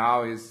 I mean,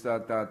 now is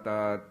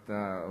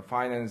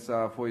finance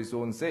for its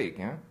own sake.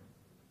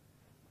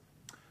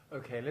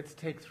 Okay, let's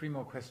take 3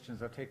 more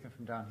questions. I'll take them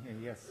from down here.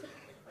 Yes.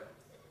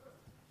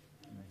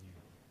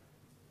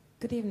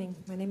 Good evening.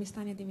 My name is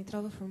Tanya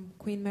Dimitrova from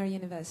Queen Mary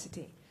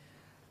University.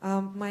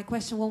 My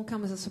question won't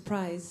come as a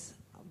surprise,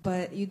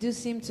 but you do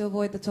seem to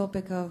avoid the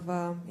topic of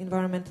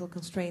environmental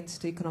constraints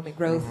to economic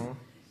growth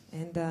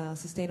and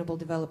sustainable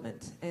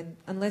development. And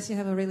unless you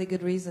have a really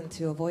good reason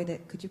to avoid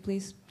it, could you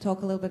please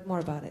talk a little bit more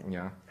about it?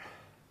 Yeah.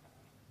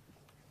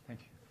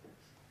 Thank you.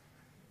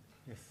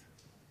 Yes.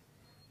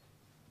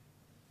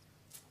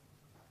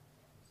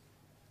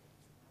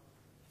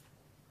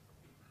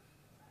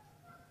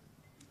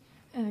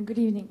 Good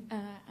evening.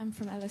 I'm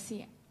from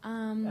LSE.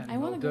 I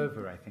want to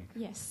Moldova, I think.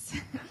 Yes.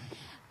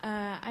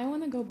 I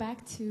want to go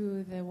back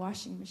to the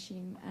washing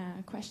machine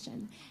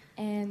question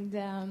and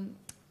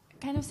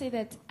kind of say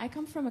that I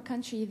come from a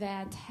country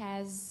that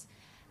has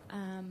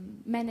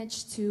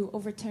managed to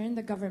overturn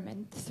the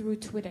government through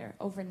Twitter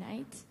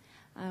overnight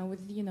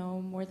with,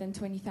 more than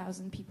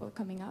 20,000 people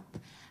coming up.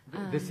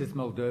 This is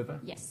Moldova?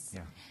 Yes.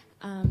 Yeah.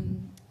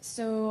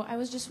 So I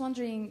was just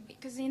wondering,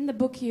 because in the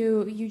book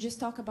you just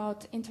talk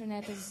about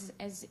internet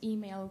as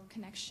email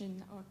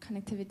connection or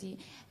connectivity,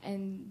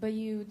 but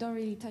you don't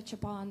really touch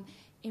upon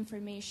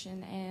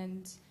information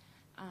and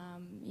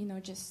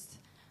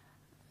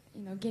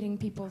getting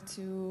people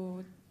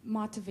to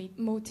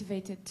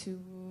motivated to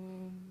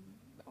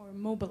or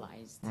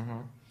mobilized.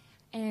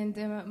 And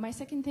my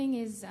second thing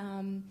is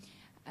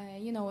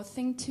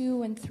thing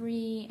 2 and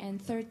 3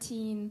 and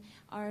 13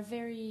 are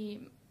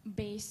very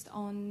based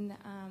on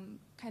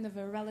kind of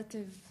a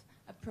relative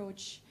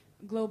approach,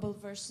 global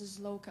versus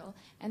local.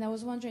 And I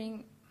was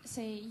wondering,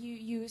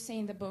 you say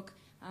in the book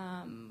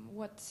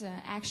what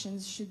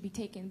actions should be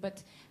taken,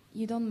 but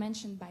you don't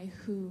mention by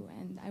who,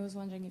 and I was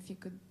wondering if you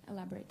could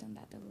elaborate on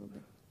that a little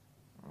bit.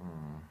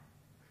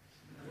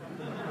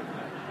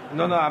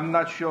 No, I'm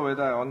not sure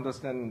whether I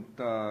understand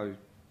the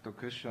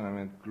question. I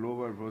mean,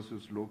 global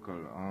versus local.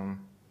 So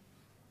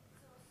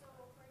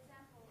for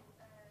example...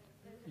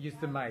 Use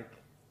the mic.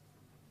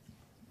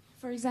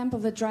 For example,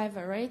 the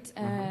driver, right?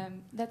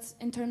 That's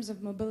in terms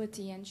of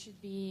mobility and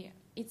should be...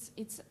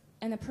 It's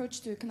an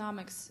approach to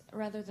economics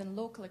rather than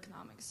local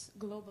economics,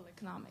 global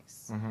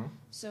economics.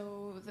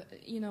 So,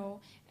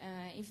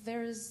 if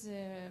there is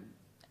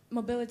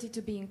mobility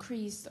to be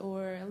increased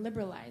or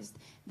liberalized,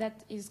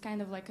 that is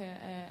kind of like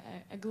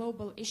a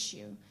global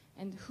issue.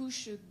 And who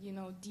should,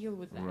 deal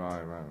with that?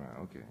 Right,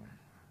 okay.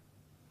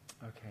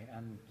 Okay,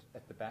 and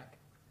at the back?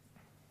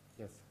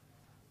 Yes.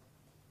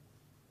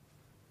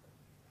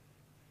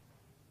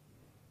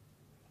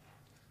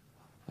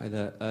 Hi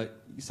there.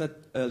 You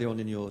said early on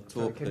in your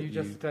talk Can you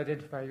just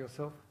identify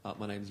yourself?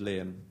 My name's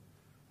Liam.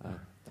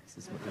 That's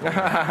as much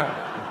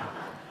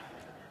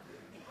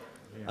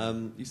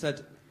you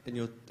said in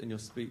your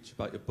speech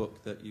about your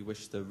book that you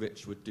wish the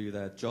rich would do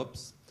their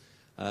jobs.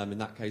 In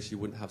that case, you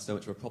wouldn't have so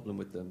much of a problem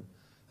with them,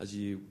 as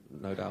you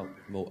no doubt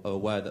are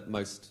aware that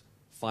most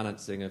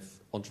financing of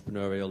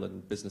entrepreneurial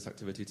and business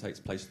activity takes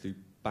place through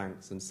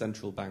banks and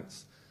central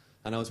banks.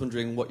 And I was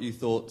wondering what you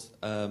thought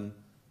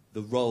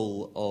the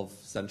role of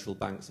central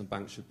banks and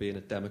banks should be in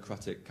a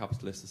democratic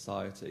capitalist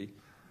society,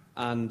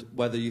 and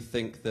whether you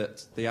think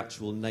that the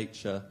actual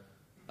nature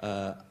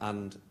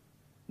and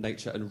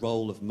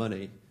role of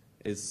money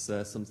is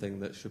something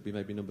that should be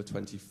maybe number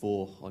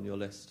 24 on your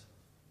list.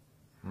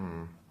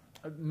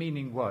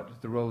 Meaning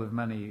what? The role of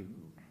money?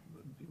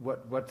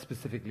 What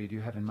specifically do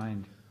you have in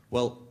mind?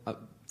 Well,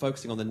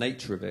 focusing on the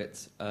nature of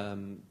it,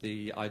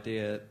 the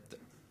idea...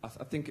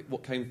 I think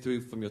what came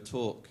through from your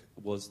talk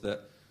was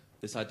that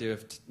this idea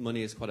of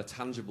money is quite a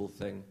tangible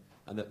thing,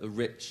 and that the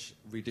rich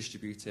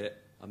redistribute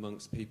it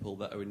amongst people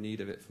that are in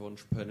need of it for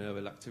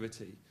entrepreneurial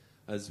activity.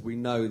 As we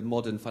know, the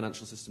modern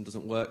financial system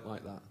doesn't work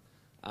like that,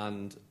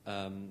 and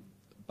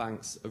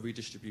banks are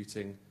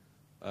redistributing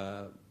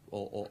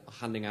or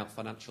handing out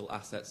financial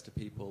assets to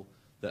people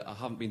that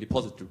haven't been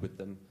deposited with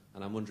them.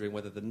 And I'm wondering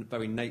whether the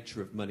very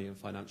nature of money and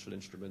financial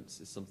instruments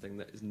is something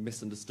that is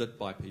misunderstood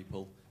by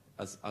people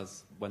as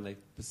when they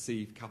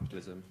perceive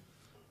capitalism,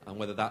 and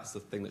whether that's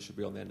the thing that should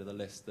be on the end of the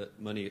list, that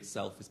money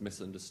itself is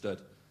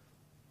misunderstood.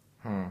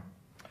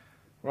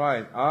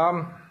 Right.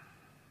 On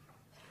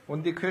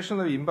the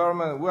question of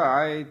environment, well,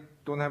 I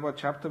don't have a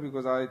chapter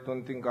because I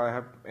don't think I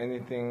have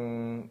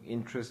anything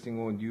interesting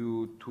or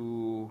new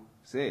to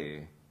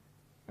say.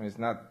 And it's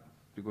not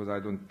because I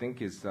don't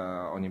think it's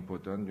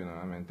unimportant.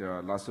 I mean, there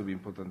are lots of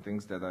important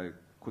things that I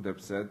could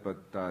have said,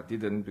 but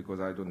didn't because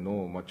I don't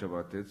know much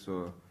about it.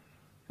 So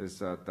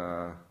it's not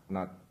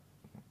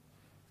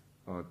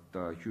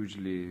a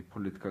hugely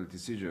political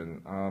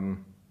decision.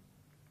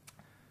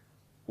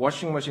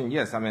 Washing machine,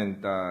 yes. I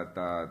mean,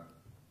 the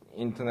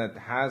internet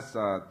has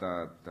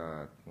done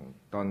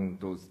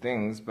those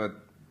things,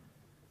 but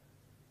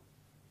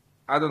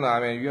I don't know.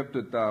 I mean, you have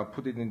to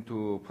put it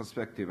into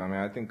perspective. I mean,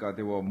 I think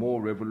there were more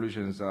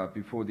revolutions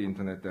before the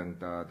internet than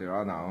there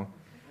are now,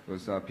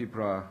 because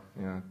people are,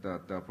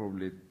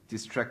 probably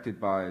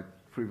distracted by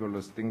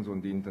frivolous things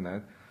on the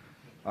internet.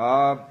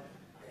 No,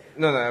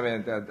 I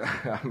mean that.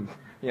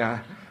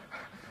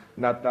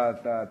 Not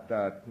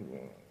that.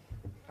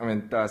 I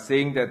mean,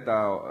 saying that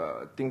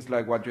things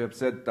like what you have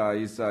said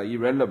is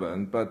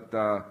irrelevant, but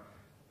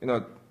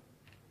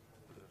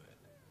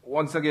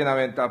once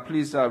again,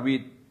 please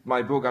read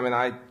my book.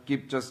 I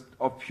give just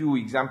a few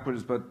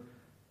examples, but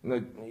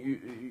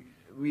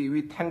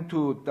we tend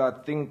to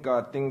think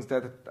things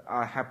that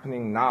are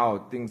happening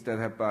now, things that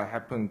have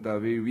happened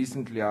very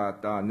recently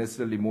are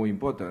necessarily more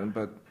important,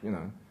 but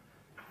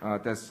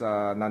that's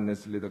not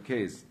necessarily the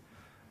case.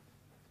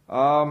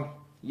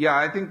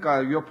 I think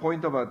your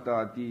point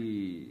about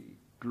the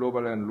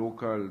global and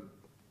local,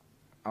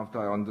 after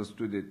I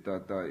understood it,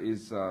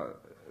 is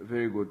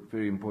very good,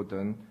 very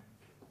important.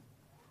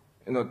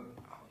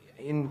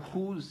 In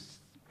whose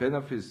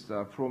benefits,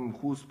 from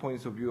whose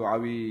points of view are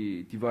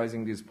we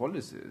devising these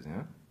policies?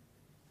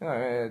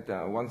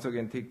 Once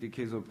again, take the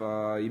case of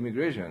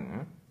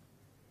immigration.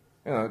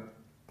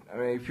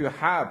 If you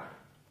have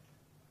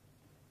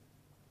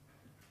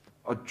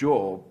a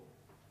job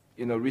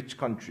in a rich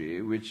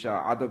country, which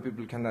other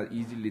people cannot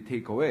easily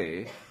take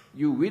away,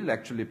 you will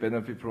actually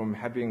benefit from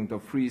having the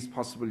freest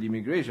possible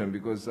immigration,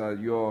 because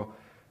your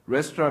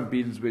restaurant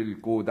bills will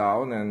go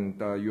down, and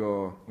you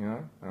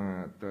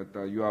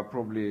are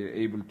probably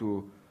able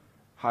to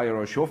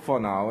hire a chauffeur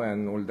now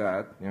and all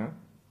that.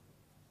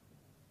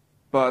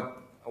 But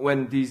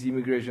when this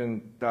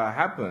immigration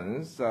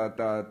happens,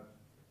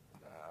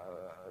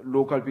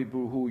 local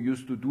people who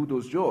used to do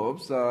those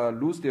jobs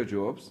lose their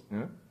jobs.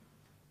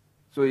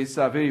 So it's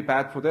very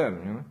bad for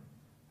them.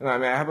 I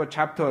have a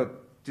chapter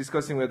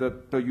discussing whether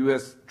the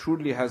U.S.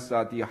 truly has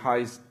the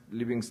highest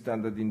living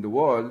standard in the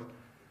world.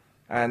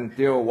 And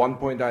there, one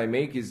point I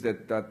make is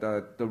that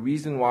the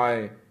reason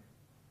why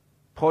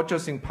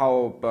purchasing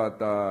power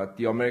of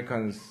the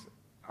Americans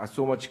are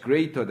so much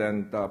greater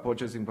than the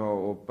purchasing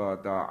power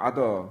of the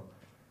other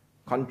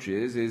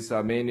countries is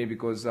mainly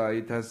because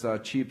it has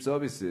cheap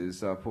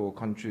services for a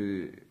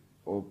country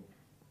of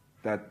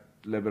that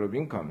level of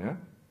income.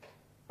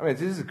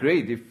 This is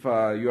great if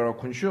you're a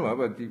consumer,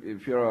 but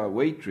if you're a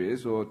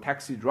waitress or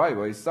taxi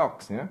driver, it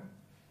sucks.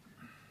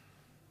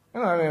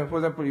 For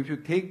example, if you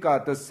take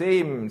the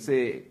same,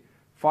 say,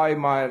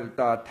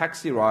 5-mile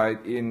taxi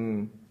ride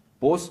in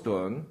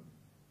Boston,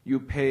 you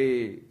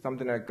pay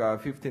something like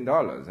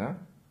 $15.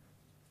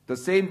 The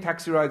same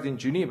taxi ride in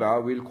Geneva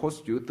will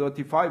cost you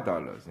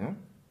 $35.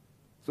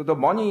 So the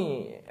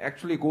money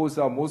actually goes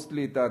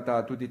mostly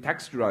to the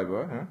taxi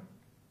driver.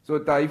 So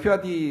if you are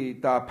the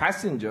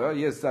passenger,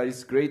 yes,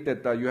 it's great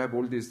that you have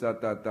all these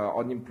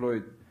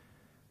unemployed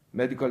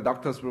medical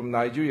doctors from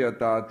Nigeria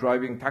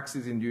driving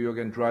taxis in New York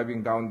and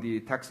driving down the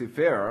taxi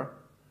fare.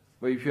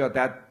 But if you are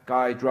that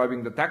guy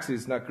driving the taxi,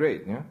 it's not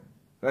great.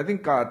 I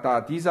think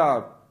these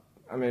are,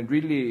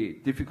 really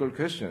difficult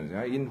questions.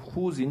 In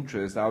whose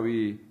interest are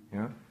we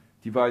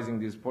devising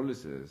these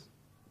policies?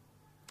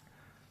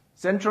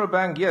 Central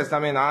bank, yes.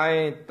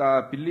 I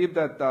believe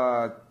that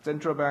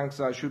central banks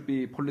should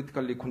be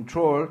politically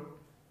controlled.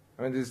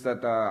 This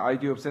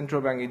idea of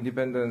central bank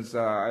independence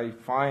I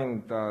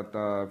find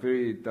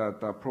very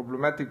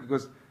problematic,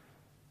 because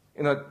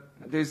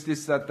there's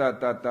this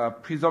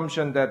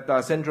presumption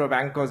that central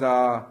bankers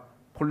are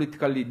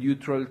politically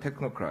neutral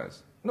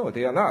technocrats. No,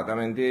 they are not.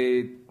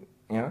 They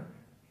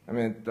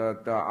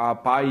are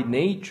by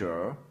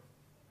nature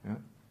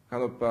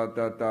kind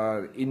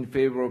of in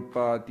favor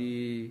of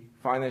the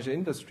financial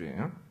industry.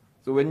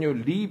 So when you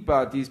leave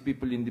these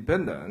people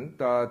independent,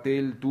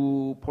 they'll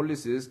do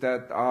policies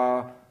that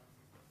are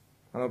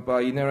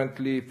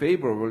inherently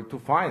favorable to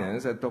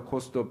finance at the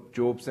cost of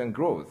jobs and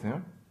growth.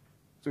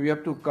 So you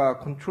have to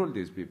control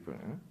these people.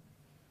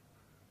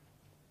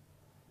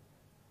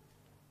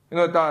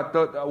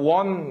 The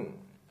one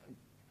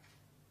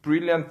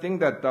brilliant thing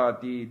that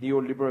the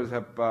neoliberals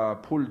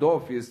have pulled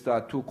off is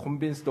to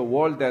convince the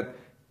world that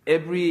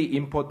every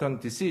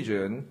important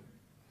decision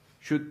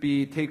should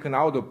be taken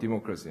out of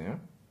democracy.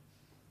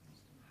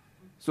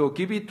 So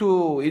give it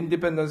to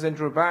independent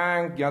central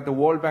bank. The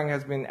World Bank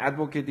has been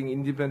advocating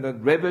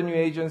independent revenue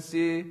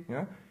agency,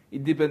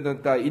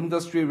 independent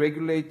industry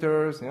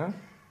regulators.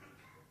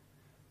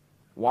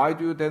 Why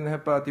do you then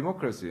have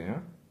democracy?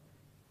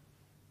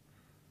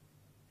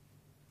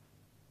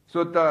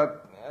 So the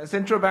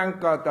central bank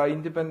the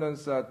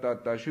independence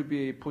should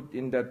be put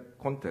in that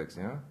context.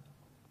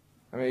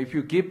 If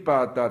you give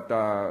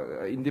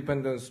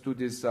independence to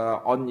these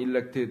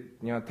unelected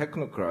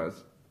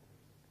technocrats,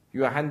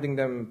 you are handing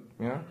them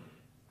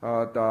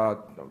the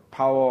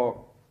power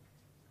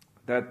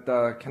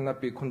that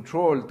cannot be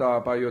controlled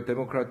by your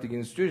democratic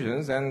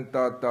institutions, and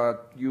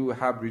you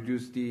have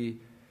reduced the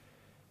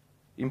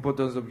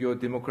importance of your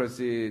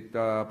democracy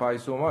by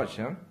so much.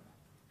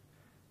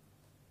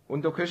 On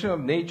the question of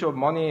nature of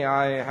money,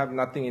 I have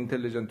nothing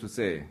intelligent to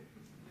say.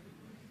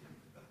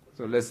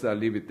 So let's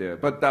leave it there.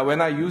 But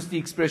when I use the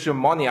expression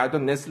money, I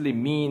don't necessarily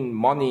mean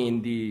money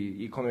in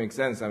the economic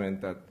sense.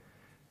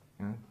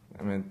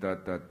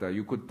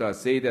 You could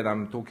say that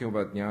I'm talking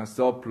about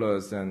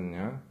surplus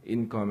and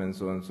income and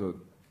so on. So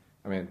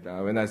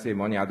when I say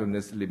money, I don't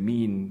necessarily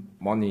mean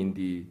money in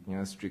the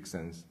strict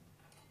sense.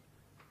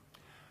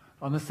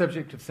 On the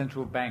subject of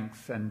central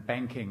banks and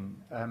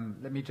banking,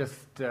 let me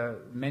just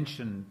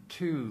mention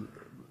two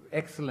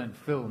excellent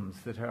films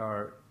that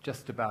are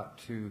just about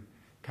to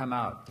come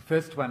out. The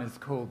first one is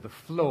called The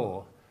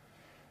Flaw,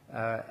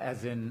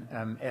 as in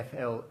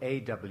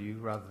F-L-A-W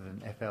rather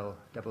than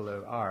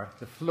F-L-O-O-R,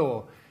 The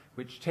Flaw,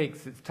 which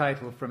takes its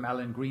title from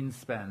Alan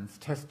Greenspan's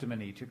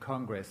testimony to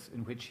Congress,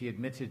 in which he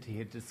admitted he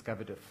had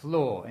discovered a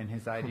flaw in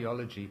his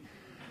ideology.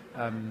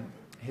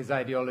 His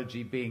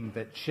ideology being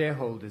that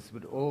shareholders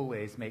would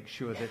always make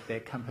sure that their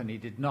company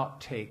did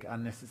not take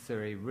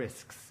unnecessary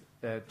risks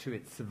to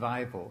its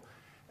survival,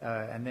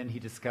 and then he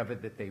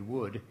discovered that they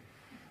would.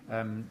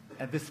 And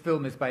this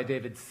film is by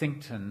David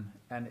Sinkton,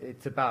 and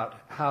it's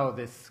about how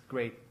this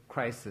great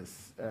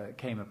crisis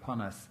came upon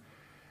us,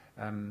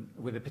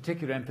 with a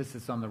particular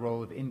emphasis on the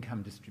role of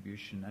income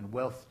distribution and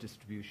wealth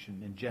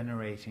distribution in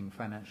generating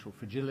financial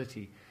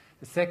fragility.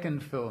 The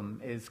second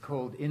film is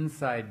called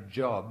Inside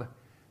Job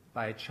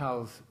by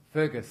Charles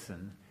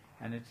Ferguson,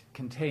 and it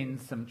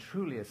contains some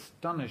truly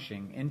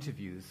astonishing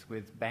interviews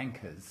with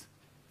bankers.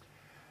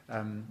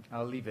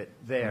 I'll leave it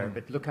there,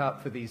 but look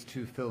out for these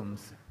two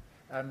films.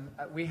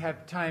 We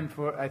have time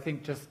for, I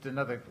think, just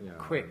another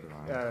quick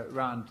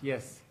round.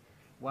 Yes.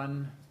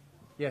 One.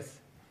 Yes.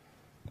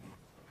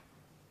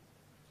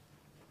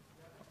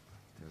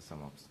 There's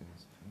some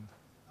upstairs.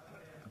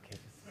 Okay,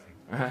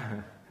 just a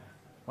second.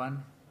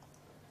 One.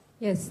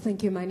 Yes,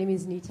 thank you. My name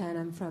is Nita, and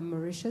I'm from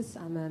Mauritius.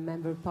 I'm a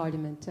member of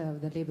Parliament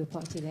of the Labour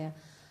Party there.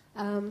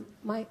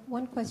 My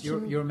one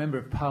question... You're a member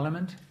of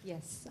Parliament?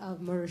 Yes,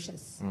 of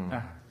Mauritius.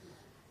 Mm.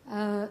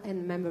 And a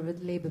member of the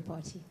Labour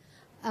Party.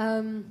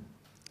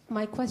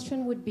 My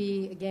question would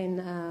be,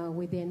 again,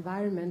 with the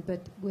environment,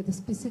 but with a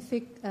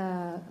specific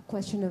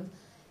question of,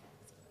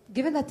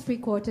 given that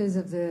 3/4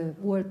 of the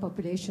world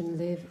population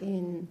live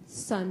in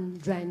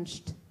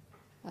sun-drenched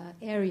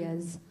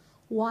areas,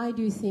 why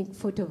do you think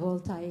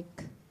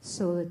photovoltaic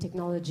solar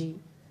technology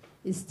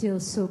is still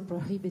so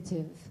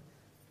prohibitive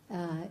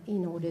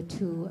in order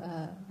to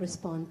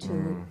respond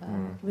to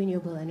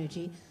renewable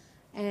energy?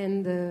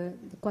 And the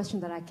question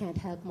that I can't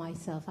help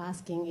myself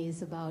asking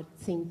is about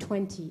thing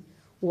 20.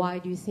 Why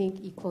do you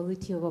think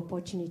equality of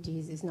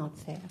opportunities is not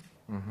fair?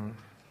 Mm-hmm.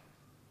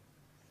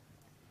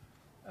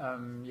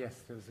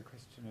 Yes, there was a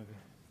question over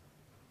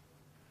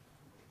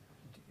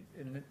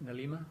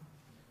Nalima?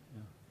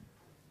 No.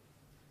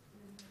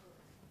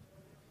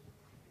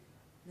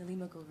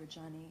 Nalima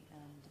Golrajani,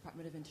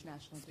 Department of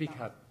International Speak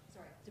Development. up.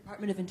 Sorry,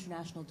 Department of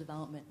International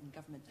Development and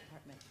Government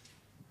Department.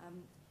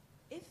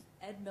 If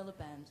Ed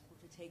Miliband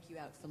were to take you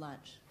out for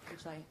lunch,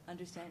 which I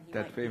understand he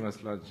that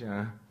famous lunch,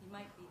 yeah. He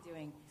might be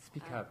doing.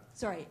 Speak up.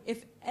 Sorry,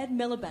 if Ed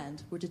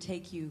Miliband were to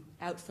take you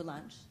out for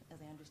lunch,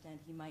 as I understand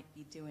he might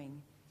be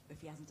doing,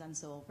 if he hasn't done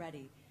so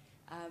already,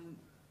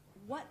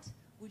 what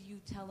would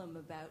you tell him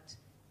about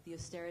the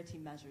austerity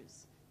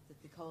measures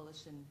that the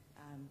coalition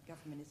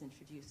government is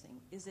introducing?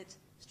 Is it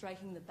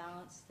striking the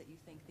balance that you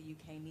think the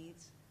UK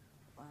needs,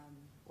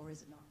 or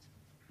is it not?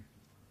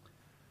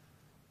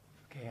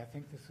 Okay, I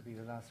think this will be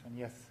the last one.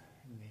 Yes,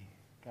 in the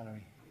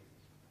gallery.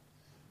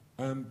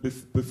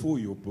 Before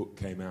your book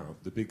came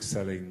out, the big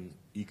selling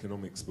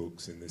economics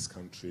books in this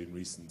country in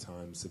recent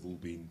times have all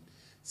been,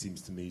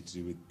 seems to me, to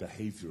do with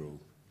behavioural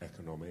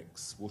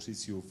economics. What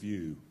is your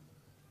view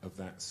of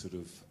that sort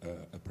of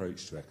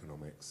approach to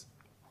economics?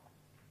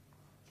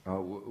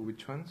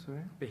 Which one,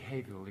 sorry?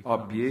 Behavioral economics. Oh,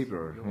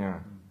 behavior,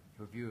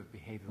 Your view of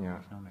behavioral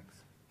economics.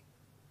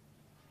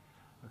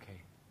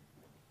 Okay.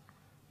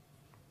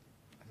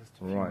 Just a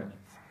few minutes.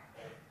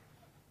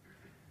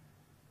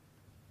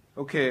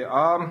 Okay.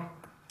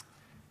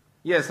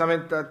 Yes, I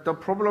mean, the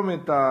problem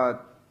with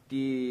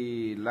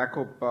the lack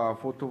of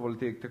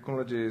photovoltaic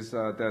technology is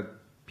that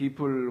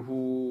people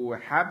who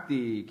have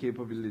the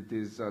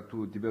capabilities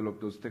to develop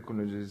those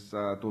technologies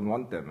don't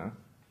want them.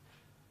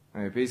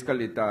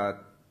 Basically,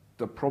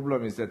 the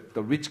problem is that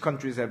the rich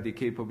countries have the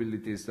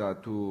capabilities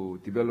to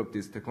develop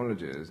these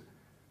technologies,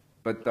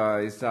 but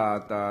it's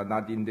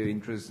not in their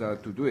interest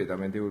to do it. I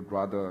mean, they would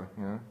rather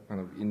kind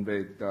of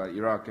invade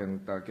Iraq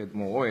and get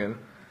more oil.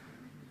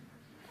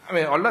 I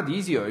mean, a lot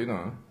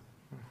easier,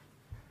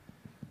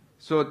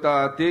 So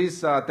there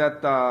is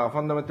that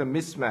fundamental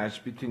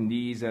mismatch between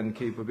needs and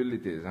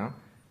capabilities. And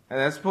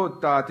as for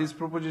this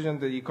proposition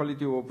that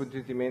equality of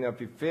opportunity may not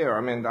be fair,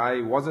 I mean,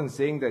 I wasn't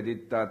saying that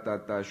it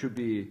that should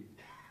be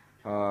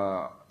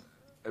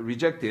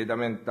rejected. I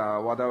mean,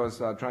 what I was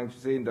trying to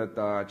say in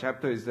that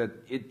chapter is that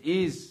it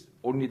is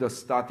only the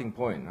starting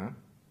point.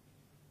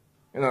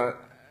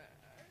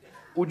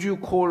 Would you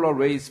call a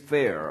race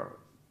fair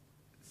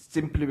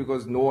simply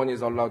because no one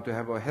is allowed to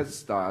have a head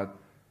start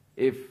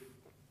if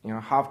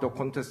half the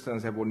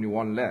contestants have only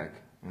one leg?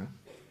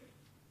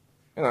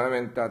 I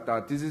mean,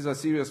 this is a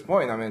serious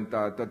point. I mean,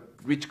 that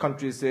rich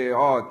countries say,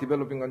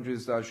 developing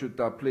countries should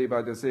play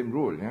by the same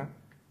rule.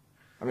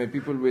 I mean,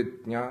 people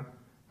with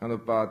kind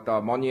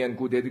of money and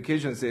good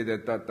education say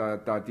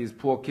that these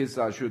poor kids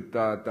should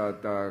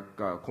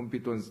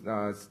compete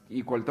on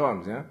equal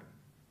terms.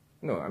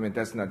 No, I mean,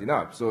 that's not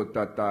enough. So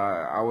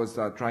I was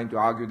trying to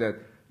argue that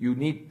you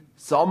need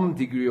some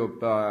degree of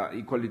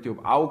equality of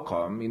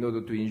outcome in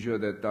order to ensure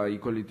that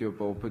equality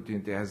of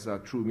opportunity has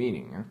true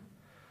meaning.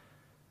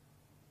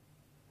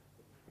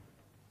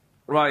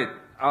 Right.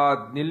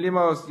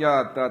 Nilima's,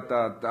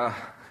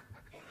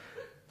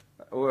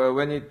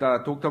 when it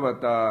talked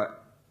about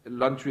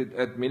lunch with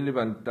Ed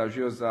Miliband,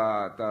 she was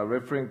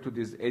referring to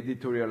this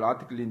editorial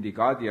article in The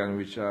Guardian,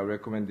 which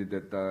recommended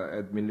that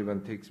Ed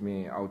Miliband takes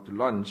me out to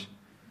lunch.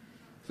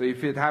 So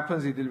if it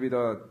happens, it will be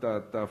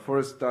the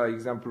first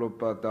example of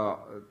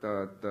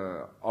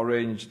the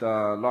arranged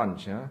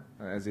lunch,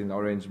 as in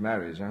arranged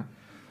marriage.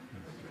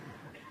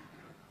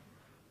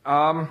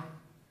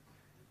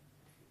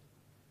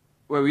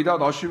 Well,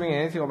 without assuming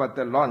anything about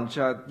the lunch,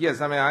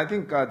 yes, I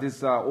think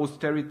this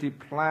austerity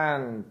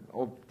plan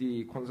of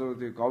the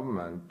conservative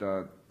government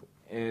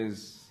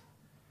is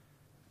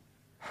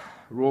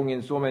wrong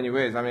in so many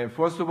ways.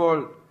 First of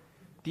all,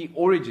 the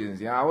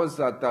origins. I was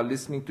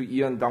listening to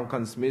Ian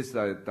Duncan Smith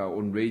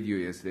on radio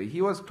yesterday.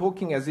 He was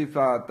talking as if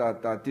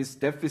that this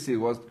deficit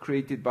was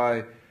created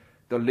by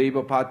the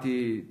Labour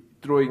Party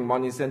throwing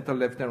money center,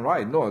 left, and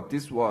right. No,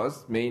 this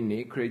was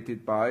mainly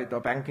created by the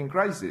banking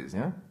crisis.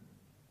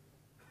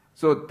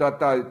 So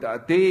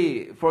that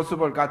they, first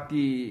of all, got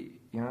the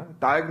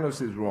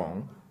diagnosis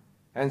wrong,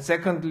 and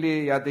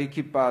secondly, they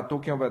keep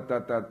talking about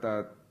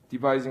that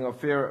devising a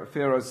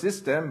fairer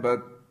system,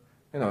 but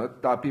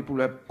that people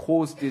have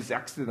caused this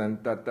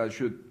accident that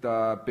should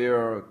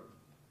bear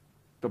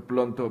the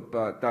blunt of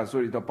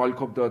the bulk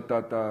of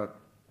the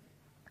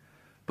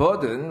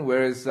burden,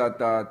 whereas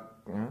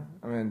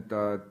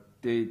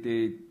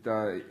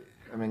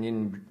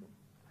in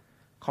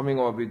coming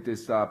up with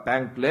this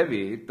bank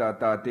levy,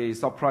 that they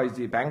surprised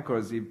the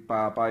bankers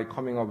by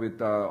coming up with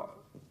a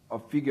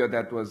figure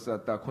that was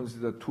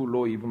considered too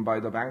low even by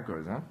the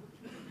bankers.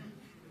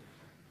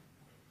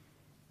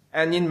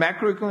 And in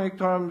macroeconomic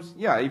terms,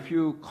 if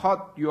you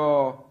cut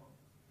your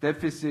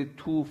deficit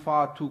too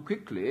far too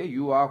quickly,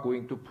 you are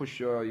going to push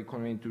your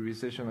economy into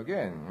recession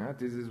again.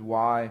 This is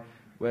why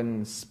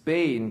when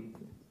Spain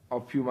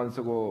a few months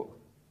ago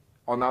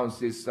announced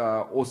this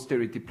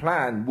austerity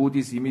plan,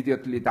 Moody's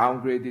immediately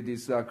downgraded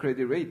its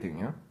credit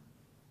rating,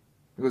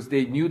 because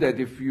they knew that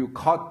if you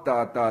cut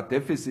the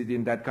deficit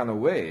in that kind of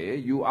way,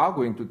 you are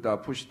going to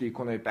push the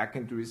economy back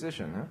into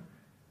recession.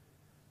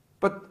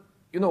 But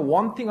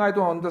one thing I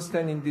don't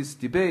understand in this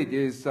debate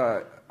is,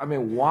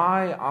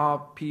 why are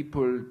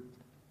people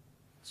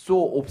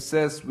so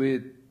obsessed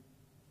with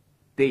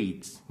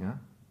dates?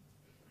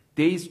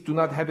 Dates do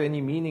not have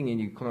any meaning in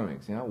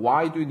economics.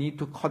 Why do you need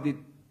to cut it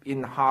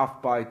in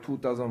half by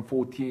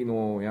 2014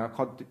 or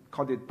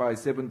cut it by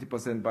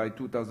 70% by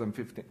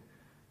 2015?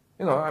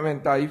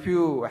 If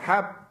you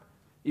have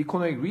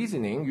economic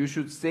reasoning, you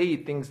should say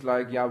things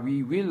like,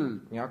 we will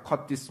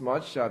cut this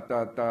much,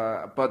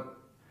 but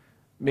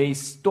may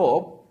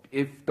stop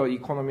if the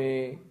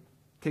economy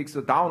takes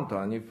a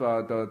downturn, if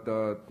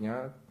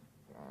the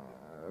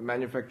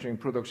manufacturing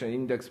production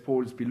index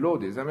falls below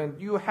this.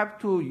 You have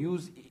to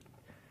use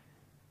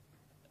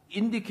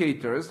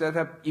indicators that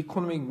have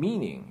economic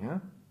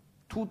meaning.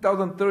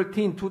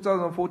 2013,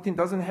 2014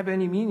 doesn't have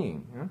any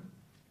meaning.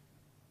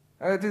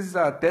 This is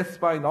a death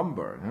by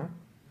number.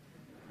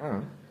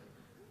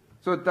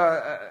 So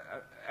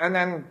and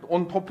then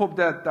on top of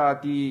that,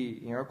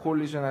 the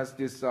coalition has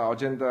this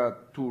agenda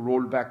to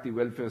roll back the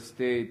welfare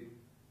state,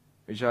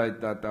 which I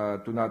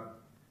do not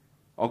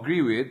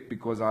agree with,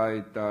 because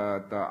I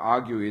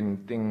argue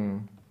in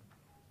thing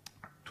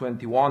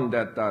 21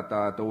 that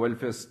the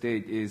welfare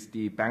state is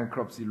the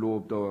bankruptcy law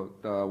of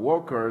the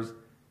workers,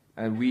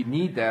 and we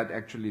need that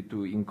actually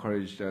to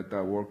encourage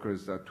the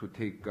workers to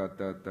take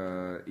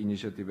the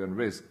initiative and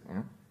risk.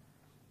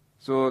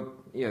 So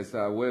yes,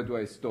 where do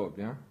I stop?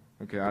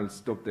 Okay, I'll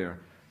stop there.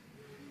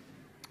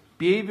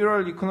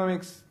 Behavioral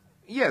economics,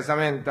 yes,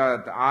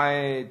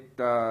 I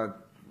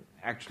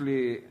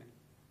actually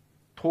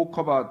talk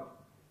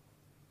about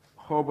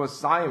Herbert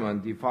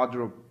Simon, the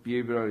father of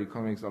behavioral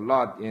economics, a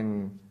lot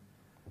in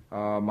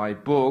my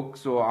book.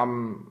 So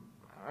I'm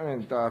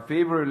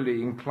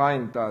favorably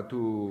inclined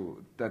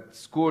to that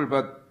school,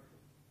 but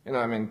there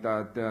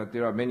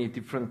are many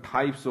different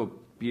types of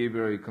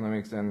behavioral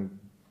economics, and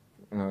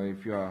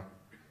if you are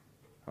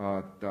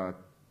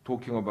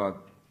talking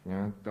about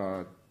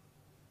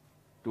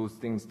those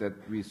things that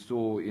we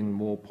saw in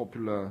more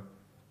popular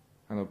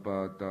kind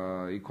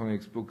of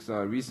economics books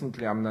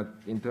recently, I'm not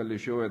entirely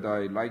sure whether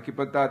I like it,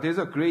 but there's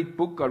a great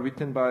book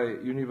written by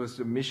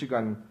University of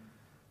Michigan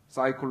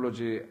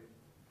psychology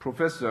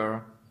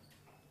professor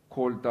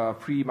called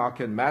Free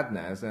Market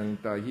Madness, and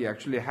he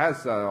actually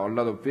has a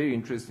lot of very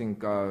interesting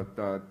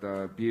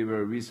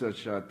behavioral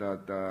research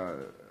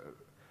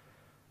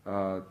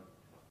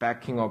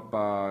backing up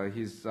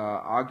his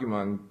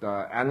argument,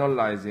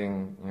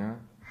 analyzing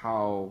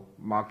how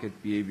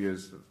market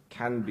behaviors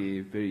can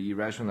be very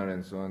irrational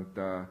and so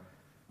on.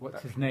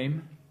 What's his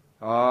name?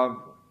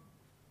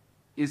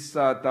 It's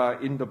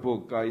in the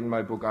book, in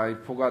my book. I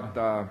forgot.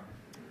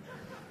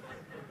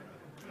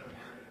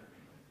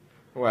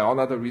 Well,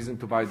 another reason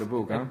to buy the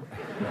book, huh?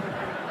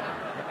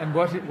 And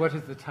what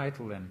is the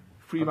title then?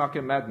 Free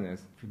Market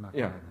Madness. Free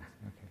Market Madness.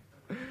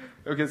 Okay.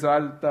 Okay, so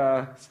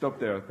I'll stop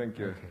there. Thank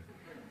you.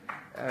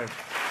 Okay.